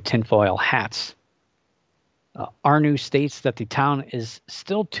people with tinfoil hats. Arnu states that the town is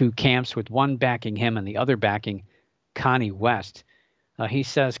still 2 camps, with one backing him and the other backing Connie West. He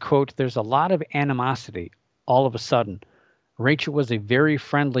says, quote, "There's a lot of animosity all of a sudden. Rachel was a very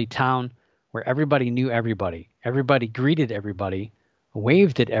friendly town where everybody knew everybody. Everybody greeted everybody,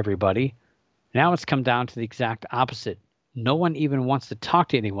 waved at everybody. Now it's come down to the exact opposite. No one even wants to talk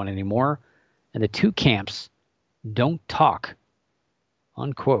to anyone anymore, and the 2 camps don't talk,"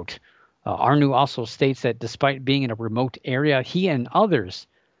 unquote. Arnu also states that despite being in a remote area, he and others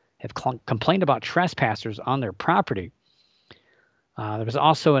have complained about trespassers on their property. There was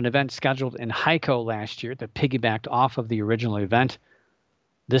also an event scheduled in Hyco last year that piggybacked off of the original event.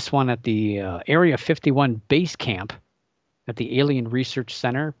 This one at the Area 51 base camp at the Alien Research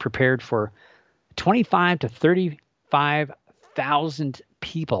Center, prepared for 25 to 35,000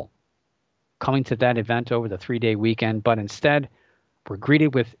 people coming to that event over the 3-day weekend, but instead were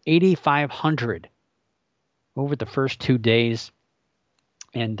greeted with 8,500 over the first 2 days,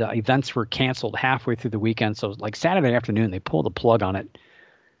 and events were canceled halfway through the weekend. So like Saturday afternoon, they pulled the plug on it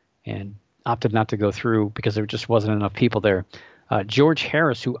and opted not to go through because there just wasn't enough people there. George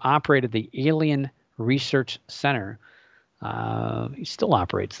Harris, who operated the Alien Research Center, he still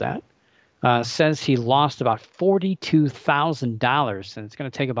operates that, says he lost about $42,000, and it's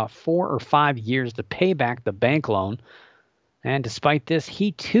going to take about 4 or 5 years to pay back the bank loan. And despite this,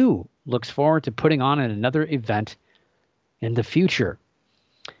 he too looks forward to putting on another event in the future.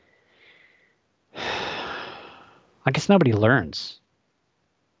 I guess nobody learns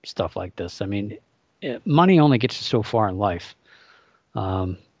stuff like this. I mean, money only gets you so far in life.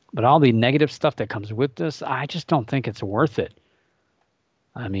 But all the negative stuff that comes with this, I just don't think it's worth it.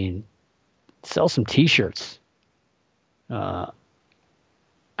 I mean, sell some T-shirts.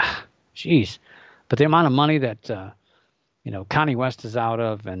 Geez. But the amount of money that, Kanye West is out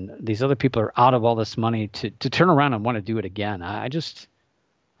of, and these other people are out of all this money to turn around and want to do it again.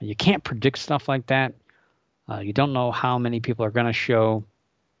 You can't predict stuff like that. You don't know how many people are going to show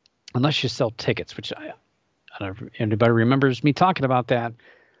unless you sell tickets, which I don't know if anybody remembers me talking about that.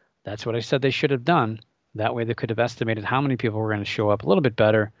 That's what I said they should have done. That way they could have estimated how many people were going to show up a little bit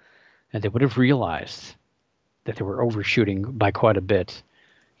better, and they would have realized that they were overshooting by quite a bit.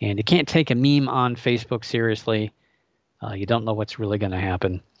 And you can't take a meme on Facebook seriously. You don't know what's really going to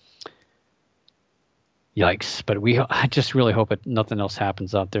happen. Yikes. But I just really hope that nothing else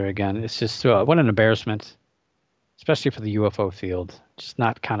happens out there again. It's just, what an embarrassment, especially for the UFO field. Just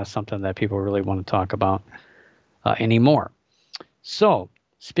not kind of something that people really want to talk about anymore. So,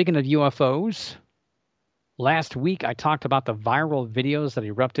 speaking of UFOs, last week I talked about the viral videos that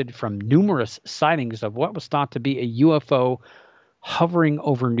erupted from numerous sightings of what was thought to be a UFO hovering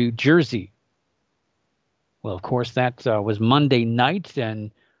over New Jersey. Well, of course, that was Monday night,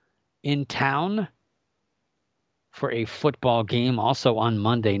 and in town for a football game also on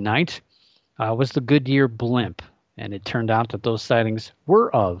Monday night was the Goodyear blimp. And it turned out that those sightings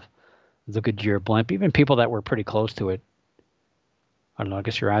were of the Goodyear blimp, even people that were pretty close to it. I don't know, I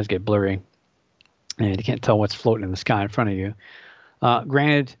guess your eyes get blurry and you can't tell what's floating in the sky in front of you.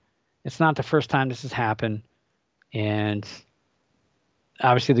 Granted, it's not the first time this has happened, and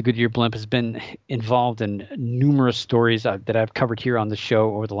obviously the Goodyear blimp has been involved in numerous stories that I've covered here on the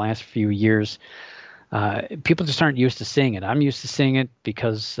show over the last few years. People just aren't used to seeing it. I'm used to seeing it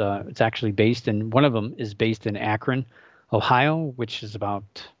because it's actually one of them is based in Akron, Ohio, which is about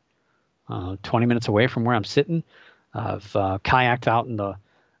 20 minutes away from where I'm sitting. I've kayaked out in the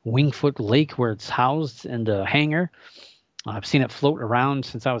Wingfoot Lake where it's housed in the hangar. I've seen it float around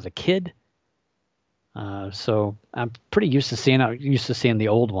since I was a kid. So I'm pretty used to seeing the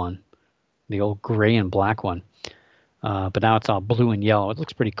old one, the old gray and black one. But now it's all blue and yellow. It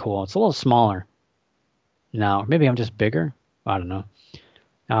looks pretty cool. It's a little smaller now. Maybe I'm just bigger. I don't know.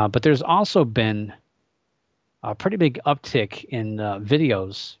 But there's also been a pretty big uptick in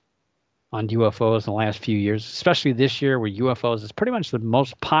videos on UFOs in the last few years, especially this year where UFOs is pretty much the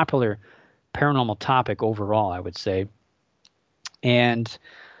most popular paranormal topic overall, I would say. And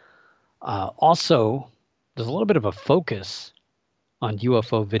also, there's a little bit of a focus on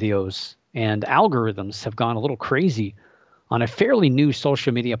UFO videos, and algorithms have gone a little crazy on a fairly new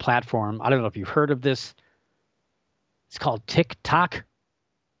social media platform. I don't know if you've heard of this. It's called TikTok.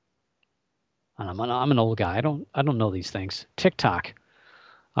 I'm an old guy. I don't know these things. TikTok.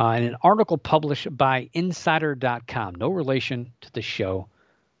 In an article published by Insider.com, no relation to the show,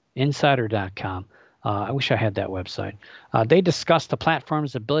 Insider.com. I wish I had that website. They discussed the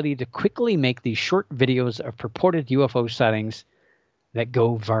platform's ability to quickly make these short videos of purported UFO sightings that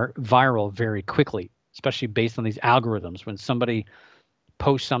go viral very quickly, especially based on these algorithms. When somebody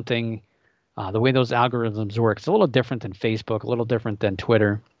posts something, the way those algorithms work, it's a little different than Facebook, a little different than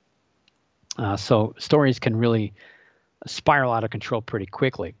Twitter. So stories can really spiral out of control pretty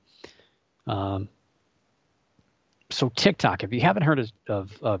quickly. So TikTok, if you haven't heard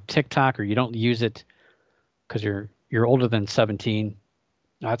of TikTok, or you don't use it because you're older than 17,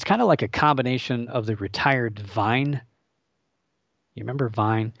 it's kind of like a combination of the retired Vine. You remember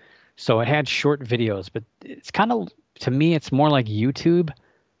Vine? So it had short videos, but it's kind of, to me, it's more like YouTube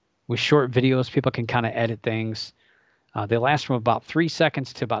with short videos. People can kind of edit things. They last from about 3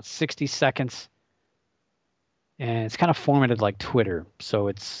 seconds to about 60 seconds. And it's kind of formatted like Twitter. So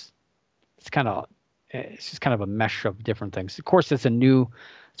it's just kind of a mesh of different things. Of course, it's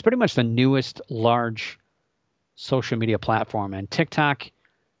pretty much the newest large social media platform. And TikTok,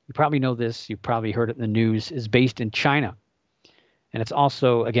 you probably know this, you probably heard it in the news, is based in China. And it's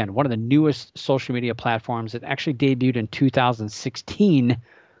also, again, one of the newest social media platforms. It actually debuted in 2016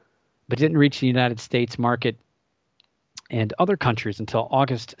 but didn't reach the United States market and other countries until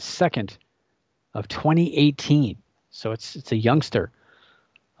August 2nd of 2018. So it's a youngster.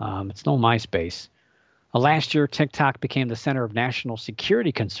 It's no MySpace. Last year, TikTok became the center of national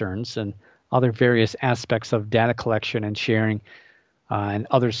security concerns and other various aspects of data collection and sharing and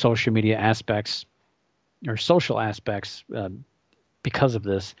other social media aspects or social aspects because of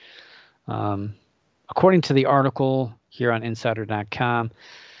this. According to the article here on insider.com,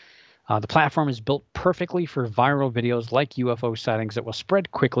 the platform is built perfectly for viral videos like UFO sightings that will spread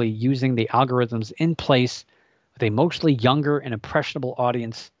quickly using the algorithms in place with a mostly younger and impressionable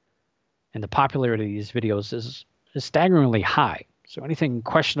audience. And the popularity of these videos is staggeringly high. So anything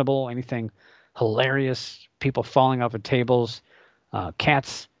questionable, anything hilarious, people falling off of tables,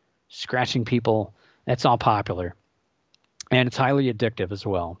 cats scratching people, that's all popular. And it's highly addictive as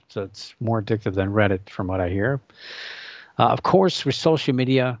well. So it's more addictive than Reddit from what I hear. Of course, with social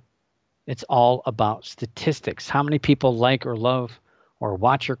media, it's all about statistics. How many people like or love or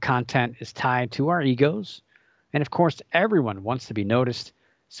watch your content is tied to our egos. And of course, everyone wants to be noticed.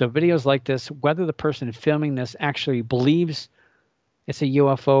 So videos like this, whether the person filming this actually believes it's a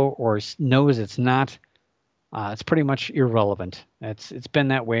UFO or knows it's not, it's pretty much irrelevant. It's been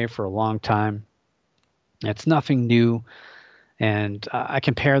that way for a long time. It's nothing new. And I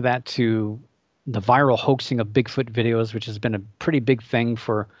compare that to the viral hoaxing of Bigfoot videos, which has been a pretty big thing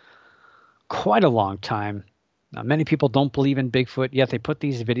for quite a long time. Many people don't believe in Bigfoot, yet they put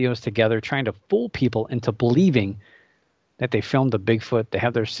these videos together trying to fool people into believing that they filmed a Bigfoot. They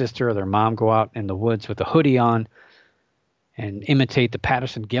have their sister or their mom go out in the woods with a hoodie on and imitate the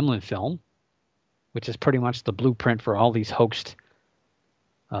Patterson-Gimlin film, which is pretty much the blueprint for all these hoaxed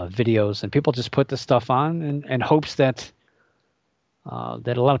videos. And people just put this stuff on in hopes that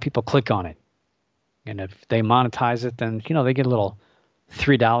that a lot of people click on it. And if they monetize it, then, they get a little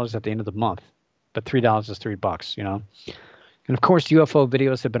 $3 at the end of the month. But $3 is $3, And of course, UFO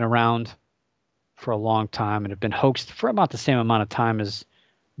videos have been around for a long time and have been hoaxed for about the same amount of time as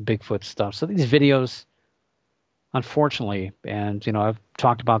Bigfoot stuff. So these videos, unfortunately, and I've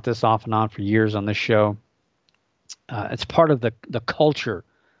talked about this off and on for years on this show, it's part of the culture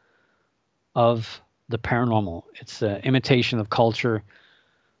of the paranormal. It's an imitation of culture.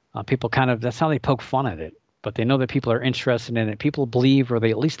 People that's how they poke fun at it, but they know that people are interested in it. People believe, or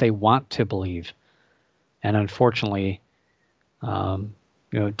at least they want to believe. And unfortunately,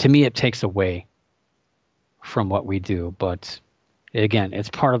 to me, it takes away from what we do. But again, it's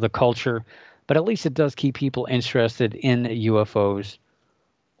part of the culture, but at least it does keep people interested in UFOs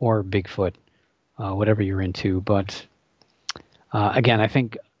or Bigfoot, whatever you're into. But again, I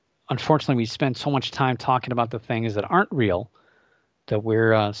think, unfortunately, we spend so much time talking about the things that aren't real that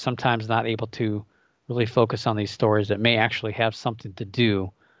we're sometimes not able to really focus on these stories that may actually have something to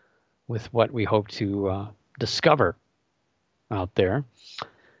do with what we hope to discover out there.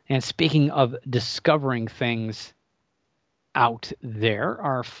 And speaking of discovering things out there,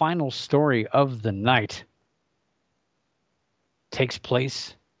 our final story of the night takes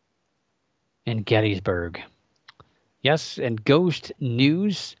place in Gettysburg. Yes, and ghost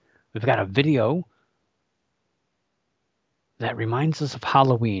news. We've got a video that reminds us of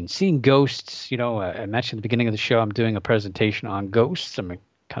Halloween. Seeing ghosts, I mentioned at the beginning of the show, I'm doing a presentation on ghosts. I'm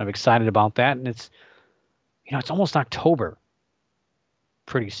kind of excited about that. And it's almost October.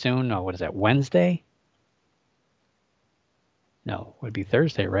 Pretty soon. No, what is that, Wednesday? No, it would be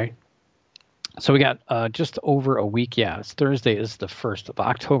Thursday, right? So we got just over a week. Yeah, it's Thursday is the 1st of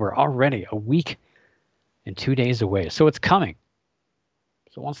October already. A week and 2 days away. So it's coming.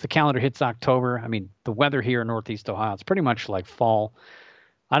 So once the calendar hits October, the weather here in Northeast Ohio, it's pretty much like fall.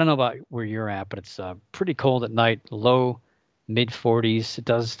 I don't know about where you're at, but it's pretty cold at night, low, mid-40s. It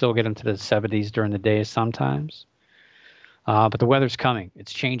does still get into the 70s during the day sometimes. But the weather's coming.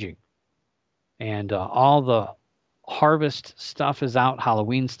 It's changing. And all the harvest stuff is out.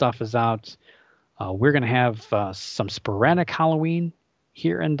 Halloween stuff is out. We're going to have some sporadic Halloween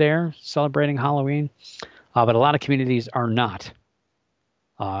here and there, celebrating Halloween. But a lot of communities are not.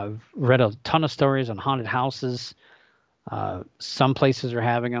 I've read a ton of stories on haunted houses. Some places are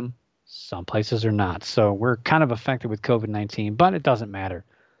having them. Some places are not. So we're kind of affected with COVID-19, but it doesn't matter.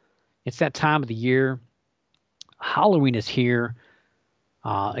 It's that time of the year. Halloween is here.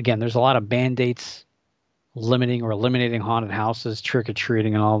 Again, there's a lot of band-aids limiting or eliminating haunted houses,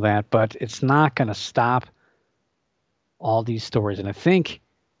 trick-or-treating and all that, but it's not going to stop all these stories. And I think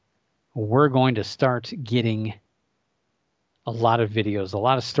we're going to start getting a lot of videos, a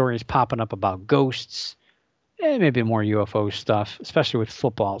lot of stories popping up about ghosts, and maybe more UFO stuff, especially with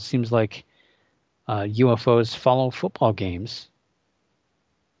football. It seems like UFOs follow football games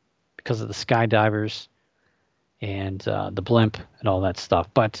because of the skydivers and the blimp and all that stuff.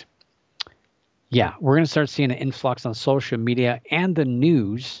 But yeah, we're going to start seeing an influx on social media and the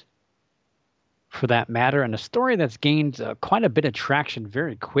news for that matter. And a story that's gained quite a bit of traction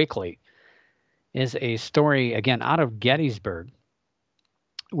very quickly is a story, again, out of Gettysburg,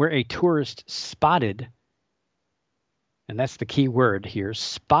 where a tourist spotted, and that's the key word here,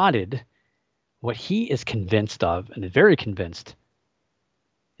 spotted what he is convinced of, and is very convinced,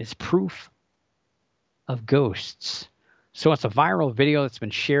 is proof of ghosts. So it's a viral video that's been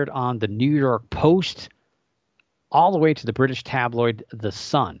shared on the New York Post all the way to the British tabloid The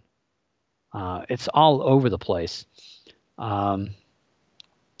Sun. It's all over the place.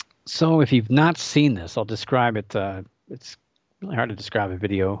 So if you've not seen this, I'll describe it. It's really hard to describe a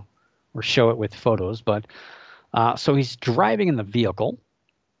video or show it with photos, but so he's driving in the vehicle,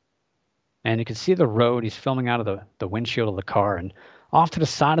 and you can see the road. He's filming out of the windshield of the car, and off to the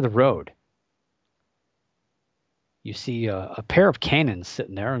side of the road, you see a pair of cannons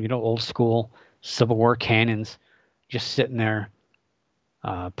sitting there, old school Civil War cannons, just sitting there,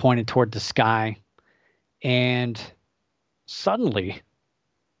 pointed toward the sky. And suddenly,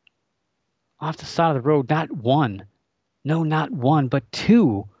 off the side of the road, not one, but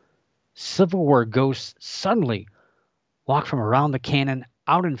two Civil War ghosts suddenly walk from around the cannon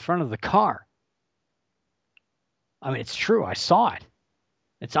out in front of the car. I mean, it's true. I saw it.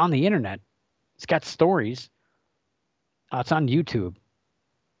 It's on the internet. It's got stories. It's on YouTube.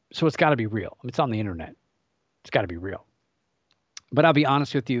 So it's got to be real. It's on the internet. It's got to be real. But I'll be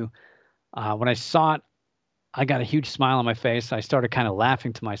honest with you. When I saw it, I got a huge smile on my face. I started kind of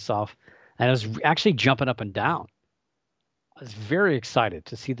laughing to myself. And I was actually jumping up and down. I was very excited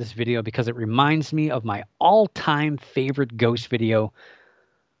to see this video because it reminds me of my all-time favorite ghost video.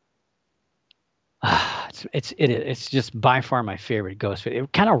 It's just by far my favorite ghost video.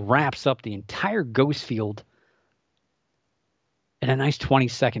 It kind of wraps up the entire ghost field in a nice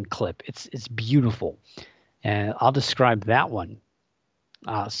 20-second clip. It's beautiful, and I'll describe that one.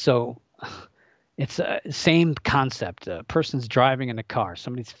 So it's the same concept. A person's driving in a car.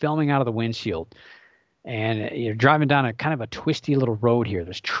 Somebody's filming out of the windshield, and you're driving down a kind of a twisty little road here.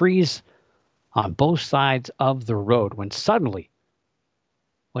 There's trees on both sides of the road when suddenly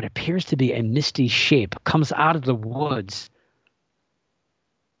what appears to be a misty shape comes out of the woods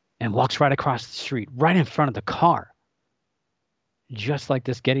and walks right across the street, right in front of the car. Just like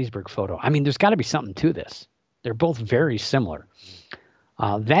this Gettysburg photo. I mean, there's got to be something to this. They're both very similar.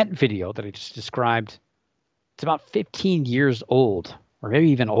 That video that I just described, it's about 15 years old, or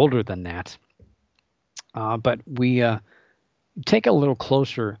maybe even older than that. But we take a little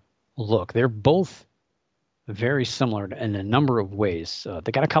closer look. They're both very similar in a number of ways.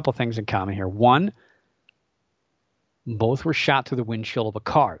 They got a couple things in common here. One, both were shot through the windshield of a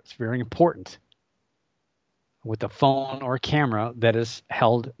car. It's very important. With a phone or a camera that is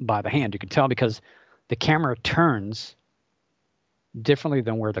held by the hand. You can tell because the camera turns differently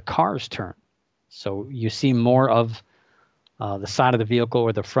than where the cars turn. So you see more of the side of the vehicle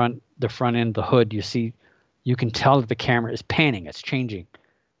or the front end, the hood. You can tell that the camera is panning. It's changing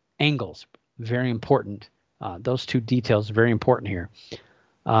angles. Very important. Those two details are very important here.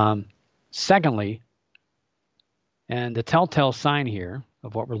 Secondly, and the telltale sign here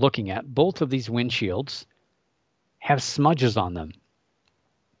of what we're looking at, both of these windshields have smudges on them,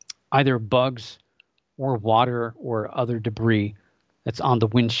 either bugs or water or other debris that's on the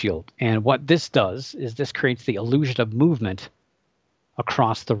windshield. And what this does is this creates the illusion of movement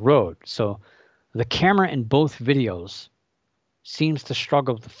across the road. So the camera in both videos seems to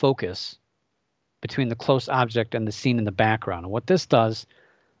struggle with the focus between the close object and the scene in the background. And what this does,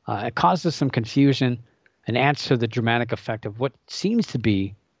 it causes some confusion and adds to the dramatic effect of what seems to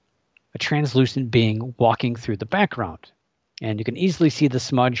be a translucent being walking through the background. And you can easily see the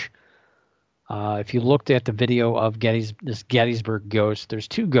smudge. If you looked at the video of this Gettysburg ghost, there's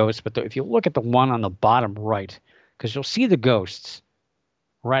two ghosts, but if you look at the one on the bottom right, because you'll see the ghosts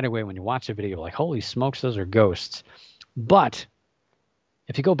right away when you watch the video, like, holy smokes, those are ghosts. But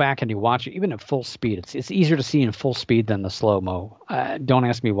if you go back and you watch it, even at full speed, it's easier to see in full speed than the slow-mo. Don't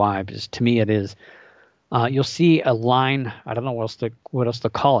ask me why, because to me it is. You'll see a line, I don't know what else to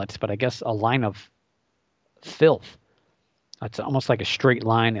call it, but I guess a line of filth. It's almost like a straight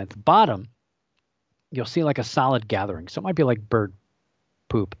line. At the bottom, you'll see like a solid gathering. So it might be like bird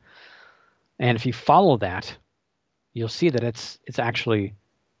poop. And if you follow that, you'll see that it's actually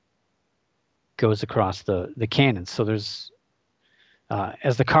goes across the cannon. So there's,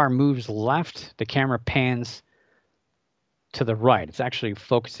 as the car moves left, the camera pans to the right. It's actually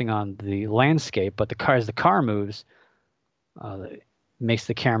focusing on the landscape, but as the car moves, makes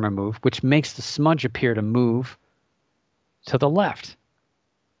the camera move, which makes the smudge appear to move to the left.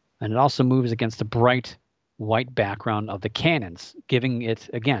 And it also moves against the bright white background of the cannons, giving it,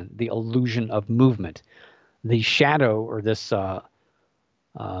 again, the illusion of movement. The shadow, or this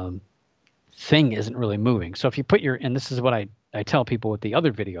thing, isn't really moving. So if you put and this is what I tell people with the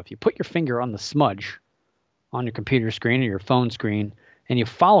other video, if you put your finger on the smudge on your computer screen or your phone screen and you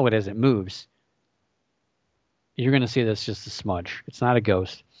follow it as it moves, you're going to see that's just a smudge. It's not a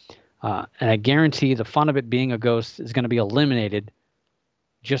ghost. And I guarantee the fun of it being a ghost is going to be eliminated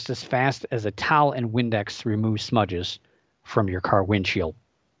just as fast as a towel and Windex remove smudges from your car windshield.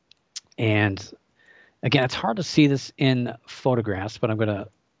 And again, it's hard to see this in photographs, but I'm going to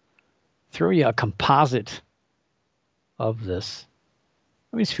throw you a composite of this.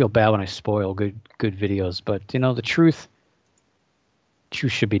 I always feel bad when I spoil good videos, but you know, the truth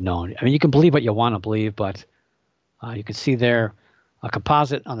should be known. I mean, you can believe what you want to believe, but you can see there a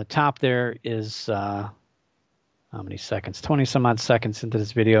composite on the top there is how many seconds? 20 some odd seconds into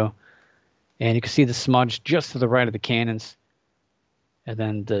this video. And you can see the smudge just to the right of the cannons. And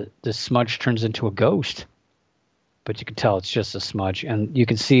then the smudge turns into a ghost. But you can tell it's just a smudge. And you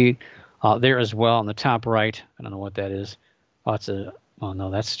can see there as well on the top right. I don't know what that is. Oh, no,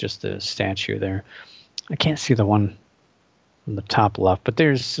 that's just a statue there. I can't see the one on the top left. But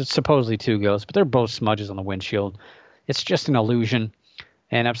there's supposedly two ghosts. But they're both smudges on the windshield. It's just an illusion.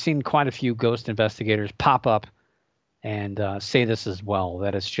 And I've seen quite a few ghost investigators pop up and say this as well,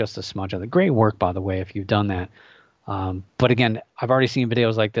 that it's just a smudge. Great work, by the way, if you've done that. But again, I've already seen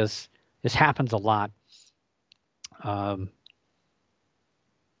videos like this. This happens a lot.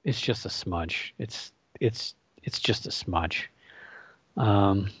 It's just a smudge. It's just a smudge.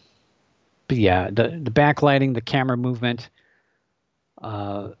 But yeah, the backlighting, the camera movement,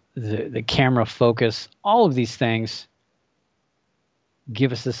 the camera focus, all of these things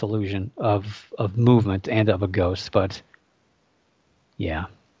give us this illusion of movement and of a ghost. But yeah,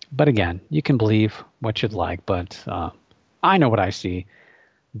 but again, you can believe what you'd like, but I know what I see.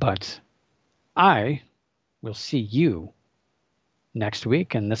 But I will see you next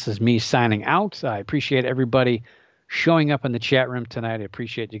week, and this is me signing out. I appreciate everybody showing up in the chat room tonight. I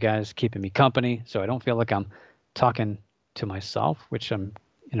appreciate you guys keeping me company so I don't feel like I'm talking to myself, which I'm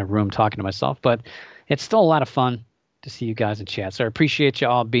in a room talking to myself, but it's still a lot of fun to see you guys in chat. So I appreciate you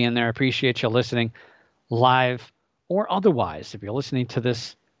all being there. I appreciate you listening live or otherwise. If you're listening to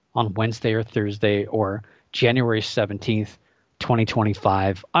this on Wednesday or Thursday or January 17th,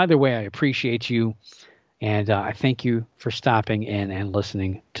 2025, either way, I appreciate you. And I thank you for stopping in and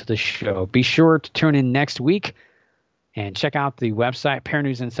listening to the show. Be sure to tune in next week and check out the website,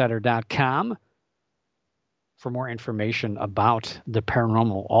 paranewsinsider.com, for more information about the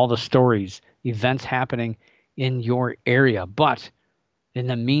paranormal, all the stories, events happening in your area. But in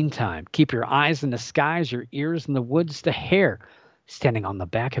the meantime, keep your eyes in the skies, your ears in the woods, the hair standing on the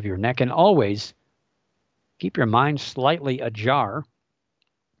back of your neck, and always keep your mind slightly ajar,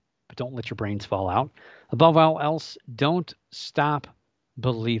 but don't let your brains fall out. Above all else, don't stop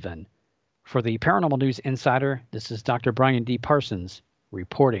believing. For the Paranormal News Insider, this is Dr. Brian D. Parsons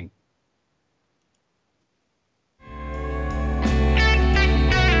reporting.